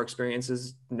little bit more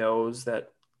experiences knows that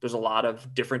there's a lot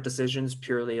of different decisions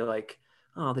purely like,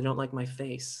 oh, they don't like my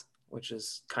face, which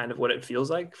is kind of what it feels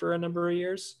like for a number of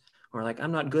years. Or like,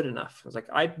 I'm not good enough. I was like,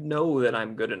 I know that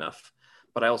I'm good enough,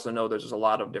 but I also know there's a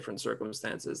lot of different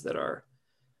circumstances that are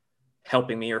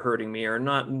helping me or hurting me or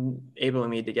not enabling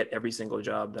me to get every single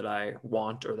job that I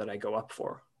want or that I go up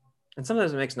for. And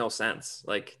sometimes it makes no sense.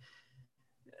 Like,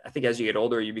 I think as you get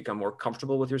older, you become more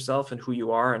comfortable with yourself and who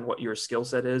you are and what your skill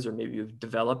set is, or maybe you've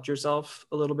developed yourself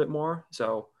a little bit more.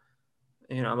 So,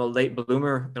 I'm a late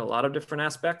bloomer in a lot of different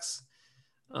aspects.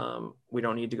 We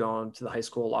don't need to go into the high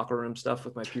school locker room stuff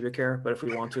with my pubic hair, but if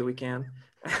we want to, we can.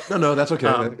 No, that's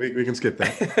okay. We can skip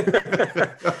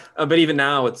that. But even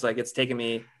now, it's like it's taken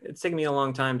me a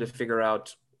long time to figure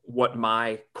out what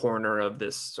my corner of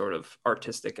this sort of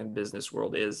artistic and business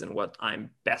world is and what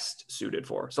I'm best suited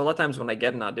for. So a lot of times when I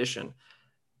get an audition,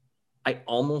 I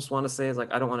almost want to say, it's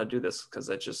like, I don't want to do this because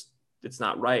it's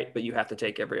not right, but you have to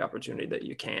take every opportunity that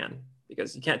you can,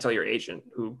 because you can't tell your agent,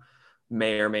 who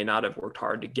may or may not have worked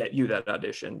hard to get you that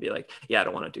audition, be like, yeah, I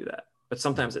don't want to do that. But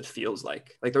sometimes it feels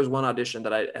like there was one audition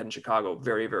that I had in Chicago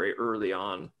very, very early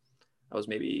on. I was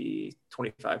maybe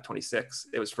 25, 26.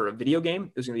 It was for a video game.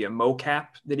 It was going to be a mocap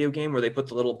video game where they put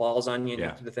the little balls on you and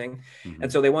you do the thing. Mm-hmm.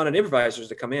 And so they wanted improvisers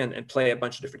to come in and play a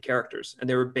bunch of different characters. And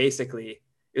it was basically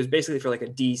for like a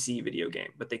DC video game,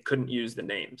 but they couldn't use the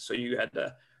names. So you had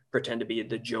to pretend to be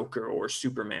the Joker or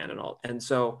Superman and all. And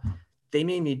so they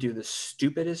made me do the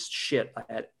stupidest shit I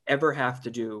had ever have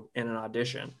to do in an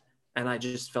audition. And I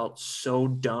just felt so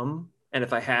dumb. And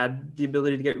if I had the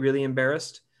ability to get really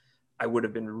embarrassed, I would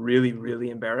have been really, really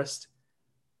embarrassed.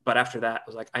 But after that, I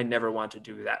was like, I never want to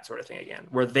do that sort of thing again,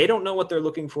 where they don't know what they're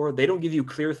looking for. They don't give you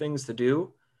clear things to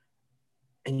do.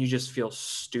 And you just feel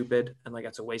stupid and like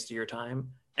it's a waste of your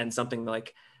time. And something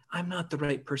like, I'm not the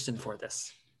right person for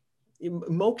this. You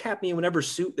mocap me in whatever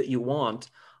suit that you want.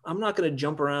 I'm not going to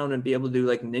jump around and be able to do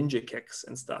like ninja kicks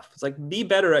and stuff. It's like, be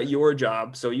better at your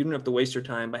job so you don't have to waste your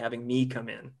time by having me come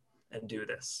in and do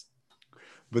this.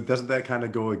 But doesn't that kind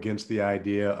of go against the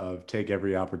idea of take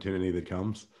every opportunity that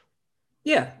comes?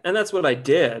 Yeah. And that's what I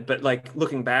did. But like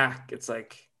looking back, it's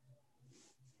like,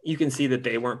 you can see that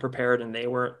they weren't prepared and they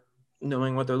weren't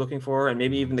knowing what they're looking for. And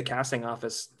maybe even the casting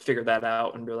office figured that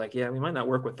out and be like, yeah, we might not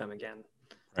work with them again.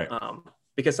 Right.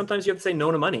 Because sometimes you have to say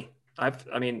no to money. I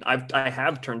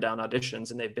have turned down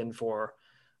auditions and they've been for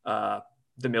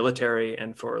the military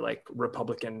and for like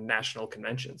Republican national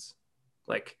conventions.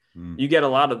 Like you get a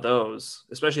lot of those,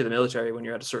 especially the military, when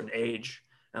you're at a certain age.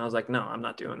 And I was like, no, I'm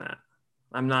not doing that.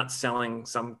 I'm not selling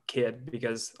some kid,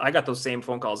 because I got those same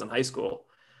phone calls in high school,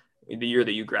 the year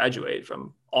that you graduate,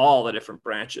 from all the different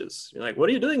branches. You're like, what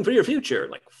are you doing for your future?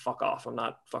 Like, fuck off. I'm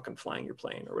not fucking flying your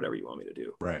plane or whatever you want me to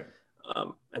do. Right.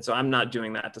 And so I'm not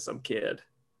doing that to some kid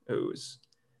who's,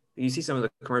 you see some of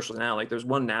the commercials now, like there's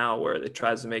one now where it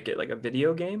tries to make it like a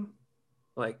video game.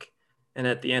 Like, and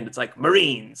at the end it's like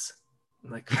Marines.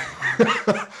 I'm like,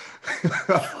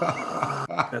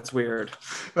 that's weird.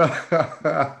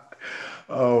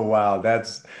 Oh, wow.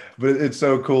 But it's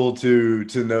so cool to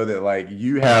know that like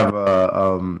you have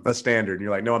a standard and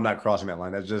you're like, no, I'm not crossing that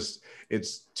line.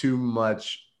 It's too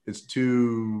much.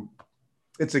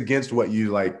 It's against what you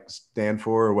like stand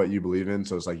for or what you believe in.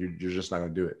 So it's like, you're just not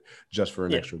going to do it just for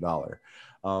an extra dollar.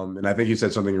 And I think you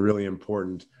said something really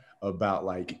important about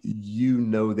like,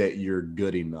 that you're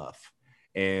good enough,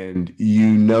 and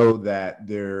that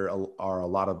there are a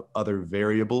lot of other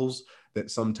variables that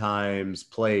sometimes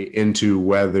play into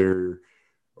whether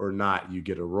or not you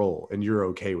get a role, and you're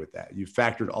okay with that. You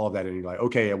factored all of that in. You're like,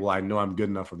 okay, well, I know I'm good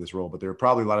enough for this role, but there are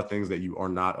probably a lot of things that you are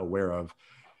not aware of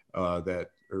that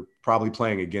are probably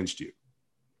playing against you.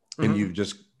 And you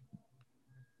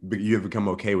have become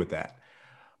okay with that.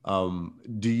 How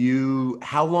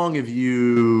long have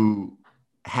you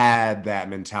had that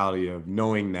mentality of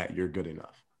knowing that you're good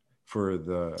enough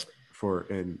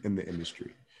in the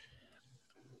industry?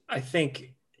 I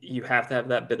think you have to have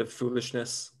that bit of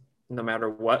foolishness no matter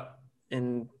what,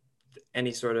 in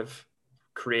any sort of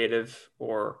creative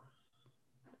or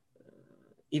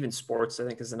even sports. I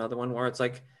think is another one where it's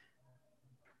like,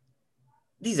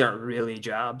 these aren't really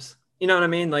jobs. You know what I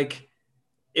mean? Like,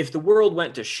 if the world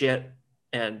went to shit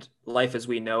and life as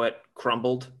we know it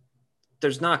crumbled,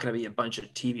 there's not going to be a bunch of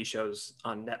TV shows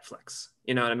on Netflix.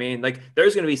 You know what I mean? Like,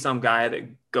 there's going to be some guy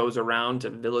that goes around to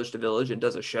village and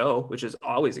does a show, which has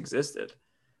always existed.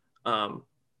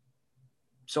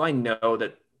 So I know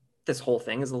that this whole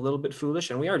thing is a little bit foolish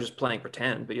and we are just playing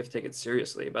pretend, but you have to take it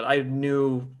seriously. But I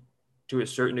knew to a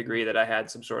certain degree that I had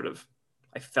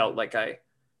I felt like I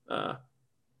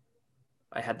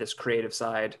had this creative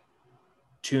side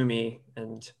to me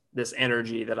and this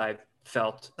energy that I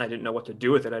felt. I didn't know what to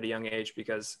do with it at a young age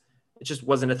because it just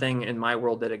wasn't a thing in my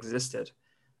world that existed.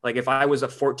 Like, if I was a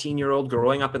 14-year-old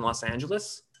growing up in Los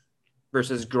Angeles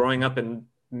versus growing up in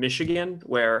Michigan,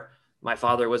 where my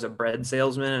father was a bread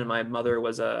salesman and my mother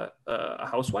was a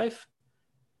housewife,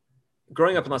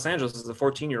 growing up in Los Angeles as a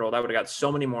 14-year-old, I would have got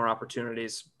so many more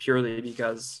opportunities purely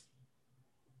because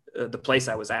the place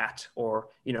I was at, or,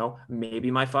 you know, maybe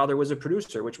my father was a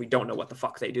producer, which we don't know what the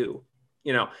fuck they do,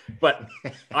 you know, but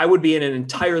I would be in an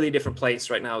entirely different place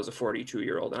right now as a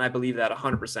 42-year-old. And I believe that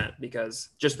 100%, because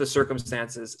just the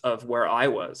circumstances of where I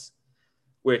was,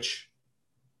 which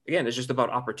again, is just about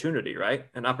opportunity, right?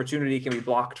 And opportunity can be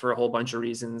blocked for a whole bunch of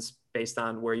reasons based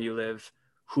on where you live,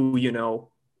 who you know,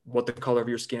 what the color of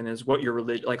your skin is, what your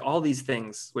religion, like all these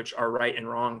things, which are right and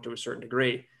wrong to a certain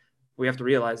degree. We have to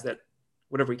realize that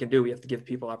whatever we can do, we have to give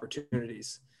people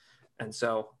opportunities. And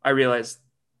so I realized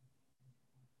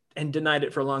and denied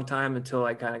it for a long time until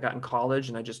I kind of got in college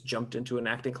and I just jumped into an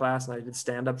acting class and I did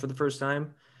stand up for the first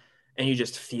time. And you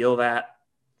just feel that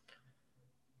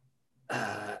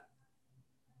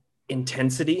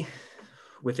intensity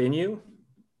within you.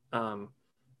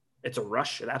 It's a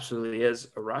rush. It absolutely is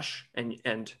a rush.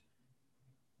 And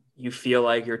you feel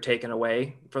like you're taken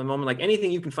away for the moment. Like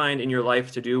anything you can find in your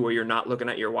life to do where you're not looking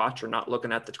at your watch or not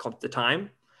looking at the time,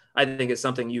 I think is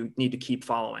something you need to keep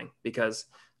following, because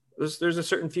there's a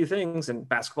certain few things, and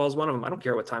basketball is one of them. I don't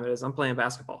care what time it is. I'm playing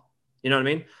basketball. You know what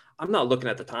I mean? I'm not looking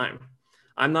at the time.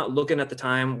 I'm not looking at the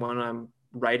time when I'm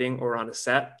writing or on a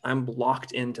set. I'm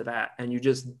locked into that, and you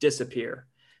just disappear.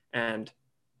 And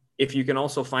if you can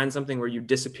also find something where you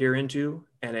disappear into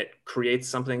and it creates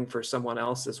something for someone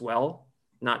else as well,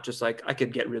 not just like I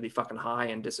could get really fucking high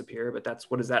and disappear, but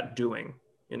what is that doing?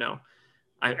 You know,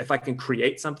 if I can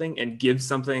create something and give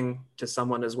something to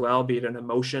someone as well, be it an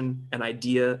emotion, an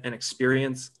idea, an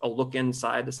experience, a look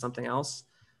inside to something else,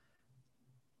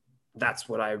 that's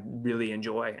what I really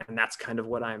enjoy. And that's kind of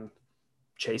what I'm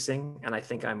chasing. And I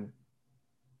think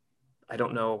I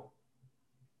don't know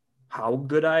how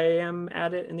good I am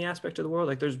at it in the aspect of the world.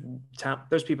 Like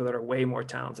there's people that are way more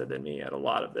talented than me at a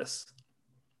lot of this.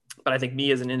 But I think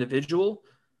me as an individual,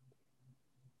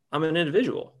 I'm an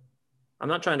individual. I'm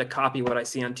not trying to copy what I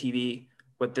see on TV,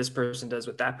 what this person does,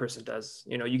 what that person does.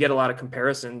 You know, you get a lot of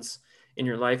comparisons in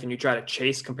your life and you try to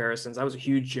chase comparisons. I was a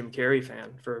huge Jim Carrey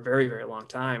fan for a very, very long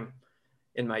time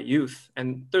in my youth.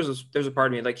 And there's a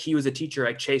part of me, like he was a teacher.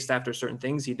 I chased after certain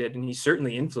things he did, and he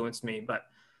certainly influenced me. But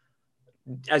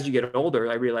as you get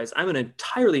older, I realize I'm an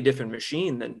entirely different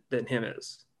machine than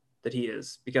he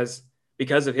is,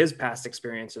 because of his past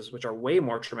experiences, which are way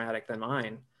more traumatic than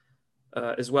mine,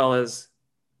 as well as,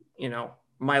 you know,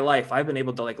 my life. I've been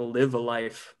able to like live a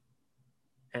life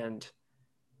and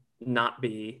not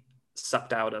be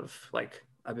sucked out of, like,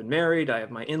 I've been married, I have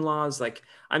my in-laws, like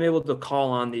I'm able to call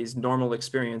on these normal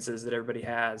experiences that everybody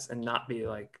has and not be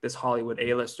like this Hollywood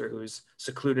A-lister who's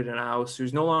secluded in a house,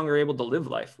 who's no longer able to live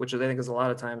life, which I think is a lot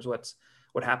of times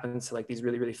what happens to like these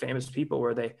really, really famous people,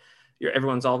 where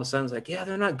everyone's all of a sudden like, yeah,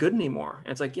 they're not good anymore.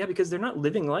 And it's like, yeah, because they're not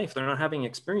living life. They're not having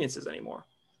experiences anymore.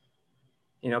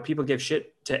 You know, people give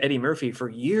shit to Eddie Murphy for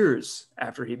years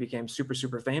after he became super,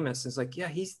 super famous. It's like, yeah,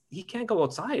 he can't go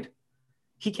outside.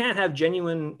 He can't have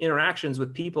genuine interactions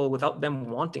with people without them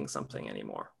wanting something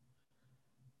anymore.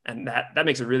 And that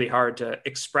makes it really hard to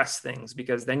express things,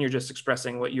 because then you're just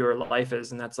expressing what your life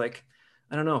is. And that's like,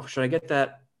 I don't know, should I get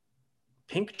that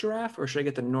pink giraffe or should I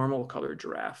get the normal colored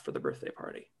giraffe for the birthday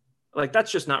party? Like,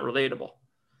 that's just not relatable.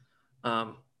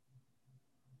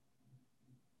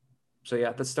 So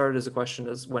yeah, that started as a question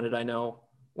as when did I know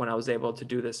when I was able to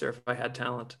do this, or if I had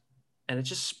talent? And it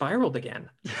just spiraled again.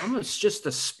 I'm just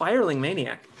a spiraling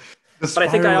maniac. But I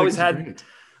think I always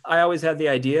had the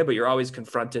idea, but you're always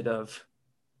confronted of,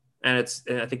 and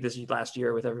I think this last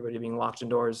year with everybody being locked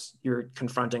indoors, you're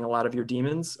confronting a lot of your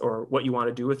demons or what you want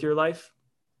to do with your life.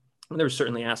 And there's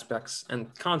certainly aspects,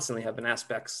 and constantly have been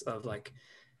aspects of like,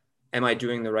 am I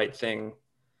doing the right thing?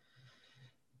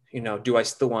 You know, do I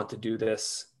still want to do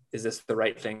this? Is this the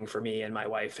right thing for me and my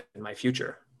wife and my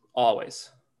future? Always.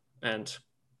 And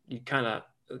you kind of,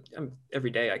 every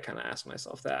day I kind of ask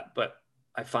myself that, but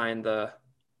I find the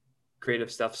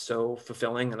creative stuff so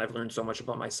fulfilling, and I've learned so much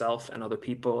about myself and other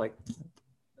people. Like,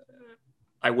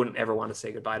 I wouldn't ever want to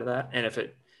say goodbye to that. And if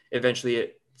it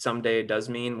eventually someday does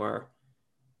mean where,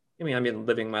 I mean, I've been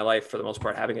living my life for the most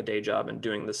part, having a day job and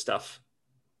doing this stuff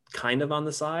kind of on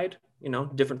the side, you know,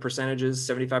 different percentages,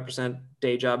 75%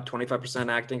 day job, 25%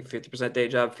 acting, 50% day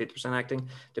job, 50% acting,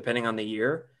 depending on the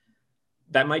year.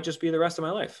 That might just be the rest of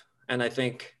my life. And I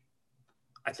think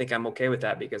I'm okay with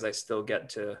that, because I still get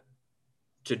to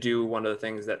do one of the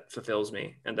things that fulfills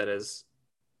me and that has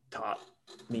taught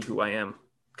me who I am,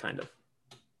 kind of.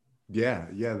 Yeah.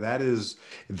 That is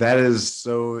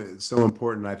so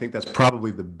important. I think that's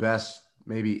probably the best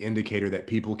maybe indicator that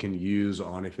people can use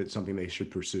on if it's something they should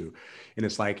pursue. And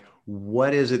it's like,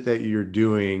 what is it that you're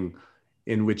doing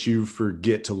in which you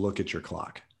forget to look at your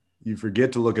clock? You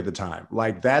forget to look at the time.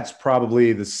 Like, that's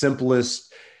probably the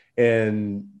simplest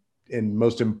and and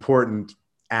most important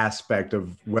aspect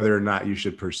of whether or not you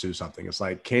should pursue something. It's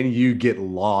like, can you get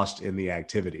lost in the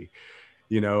activity?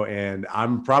 And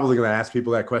I'm probably going to ask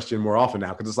people that question more often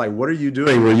now, because it's like, what are you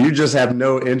doing where you just have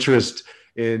no interest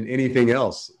in anything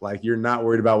else? Like, you're not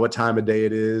worried about what time of day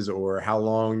it is or how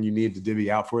long you need to divvy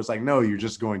out for. It's like, no, you're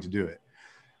just going to do it.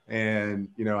 And,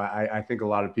 I think a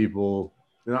lot of people,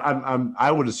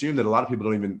 I would assume that a lot of people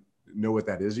don't even know what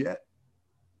that is yet.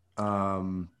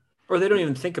 Or they don't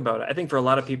even think about it. I think for a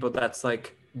lot of people, that's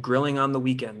like grilling on the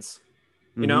weekends.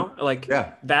 Like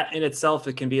yeah. that in itself,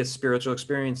 it can be a spiritual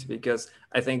experience, because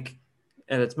I think,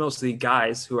 and it's mostly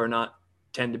guys who are not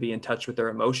tend to be in touch with their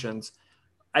emotions.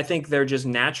 I think they're just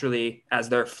naturally, as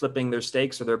they're flipping their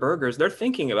steaks or their burgers, they're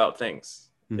thinking about things.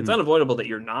 It's unavoidable that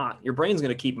you're not. Your brain's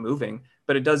going to keep moving,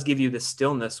 but it does give you this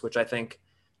stillness, which I think,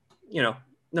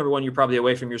 number one, you're probably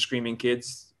away from your screaming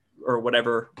kids or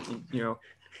whatever,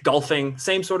 golfing,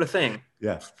 same sort of thing.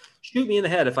 Yeah. Shoot me in the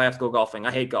head if I have to go golfing.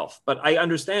 I hate golf, but I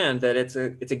understand that it's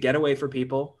a getaway for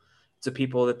people. It's a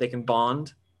people that they can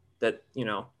bond, that,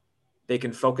 they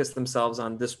can focus themselves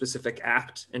on this specific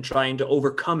act and trying to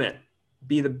overcome it,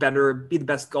 be the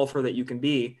best golfer that you can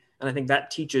be. And I think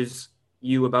that teaches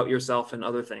you about yourself and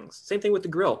other things. Same thing with the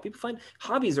grill. People find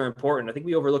hobbies are important. I think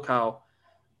we overlook how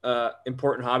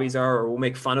important hobbies are, or we'll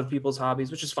make fun of people's hobbies,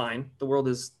 which is fine. The world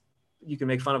is, you can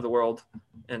make fun of the world,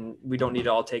 and we don't need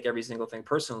to all take every single thing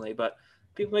personally, but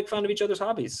people make fun of each other's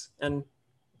hobbies, and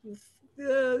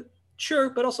sure,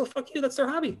 but also fuck you. That's their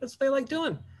hobby. That's what they like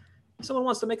doing. If someone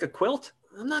wants to make a quilt,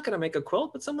 I'm not going to make a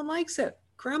quilt, but someone likes it.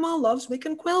 Grandma loves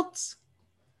making quilts.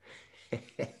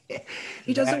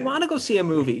 She doesn't want to go see a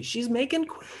movie. She's making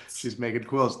quilts. She's making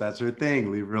quilts. That's her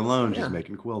thing. Leave her alone. Yeah. She's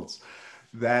making quilts.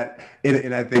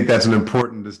 And I think that's an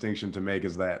important distinction to make,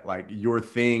 is that, like, your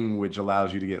thing, which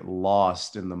allows you to get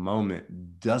lost in the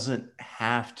moment, doesn't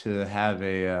have to have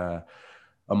a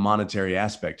monetary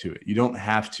aspect to it. You don't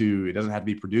have to, it doesn't have to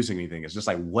be producing anything. It's just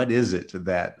like, what is it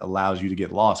that allows you to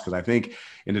get lost? Because I think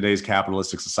in today's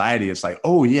capitalistic society, it's like,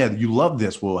 oh yeah, you love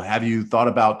this. Well, have you thought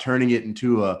about turning it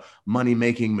into a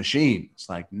money-making machine? It's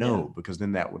like, no, because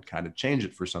then that would kind of change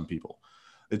it for some people.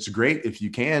 It's great if you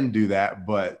can do that,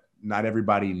 but not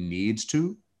everybody needs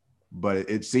to. But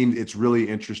it seems, it's really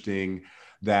interesting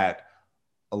that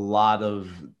a lot of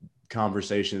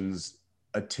conversations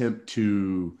attempt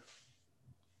to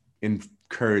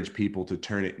encourage people to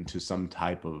turn it into some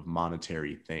type of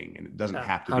monetary thing, and it doesn't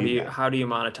have to be. How do you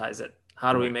monetize it?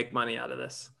 How do we make money out of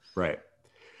this? Right.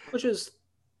 Which is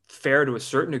fair to a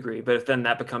certain degree, but if then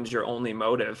that becomes your only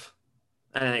motive,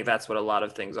 and I think that's what a lot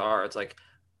of things are. It's like,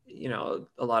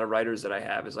 a lot of writers that I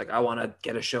have is like, I want to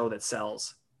get a show that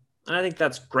sells. And I think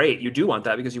that's great. You do want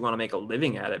that because you want to make a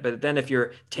living at it. But then if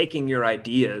you're taking your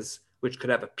ideas, which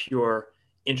could have a pure,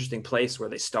 interesting place where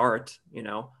they start,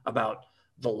 about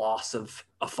the loss of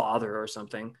a father or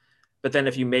something, but then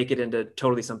if you make it into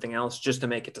totally something else just to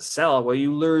make it to sell, well,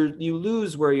 you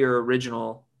lose where your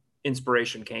original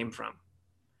inspiration came from.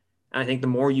 And I think the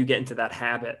more you get into that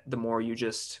habit, the more you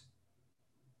just,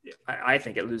 I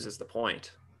think it loses the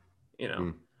point.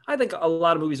 I think a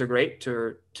lot of movies are great.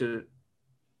 To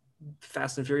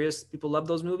Fast and Furious, people love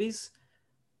those movies.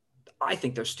 I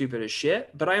think they're stupid as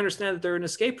shit, but I understand that they're an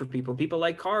escape for people. People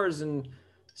like cars and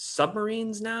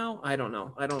submarines now. I don't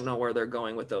know where they're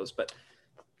going with those, but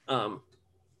I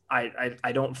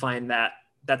don't find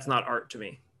that's not art to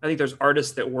me. I think there's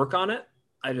artists that work on it.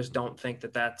 I just don't think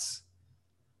they're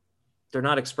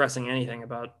not expressing anything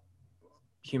about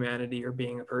humanity or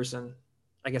being a person.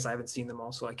 I guess I haven't seen them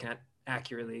all, so I can't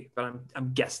accurately, but I'm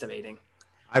guesstimating.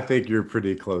 I think you're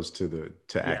pretty close to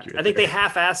accurate. I think they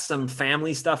half-assed some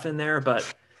family stuff in there,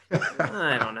 but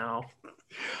I don't know.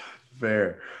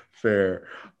 Fair.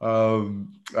 I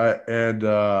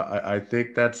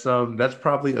think that's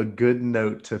probably a good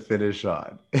note to finish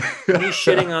on. He's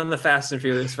shitting on the Fast and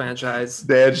Furious franchise.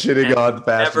 Dan shitting on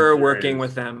Fast never working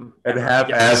with them. And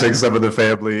half-assing some of the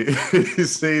family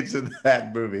scenes in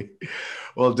that movie.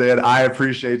 Well, Dan, I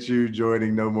appreciate you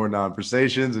joining No More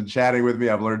Nonversations and chatting with me.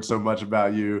 I've learned so much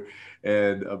about you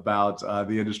and about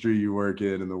the industry you work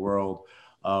in and the world.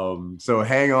 So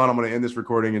hang on. I'm going to end this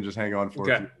recording and just hang on for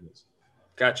a few minutes.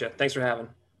 Gotcha. Thanks for having.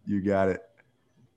 You got it.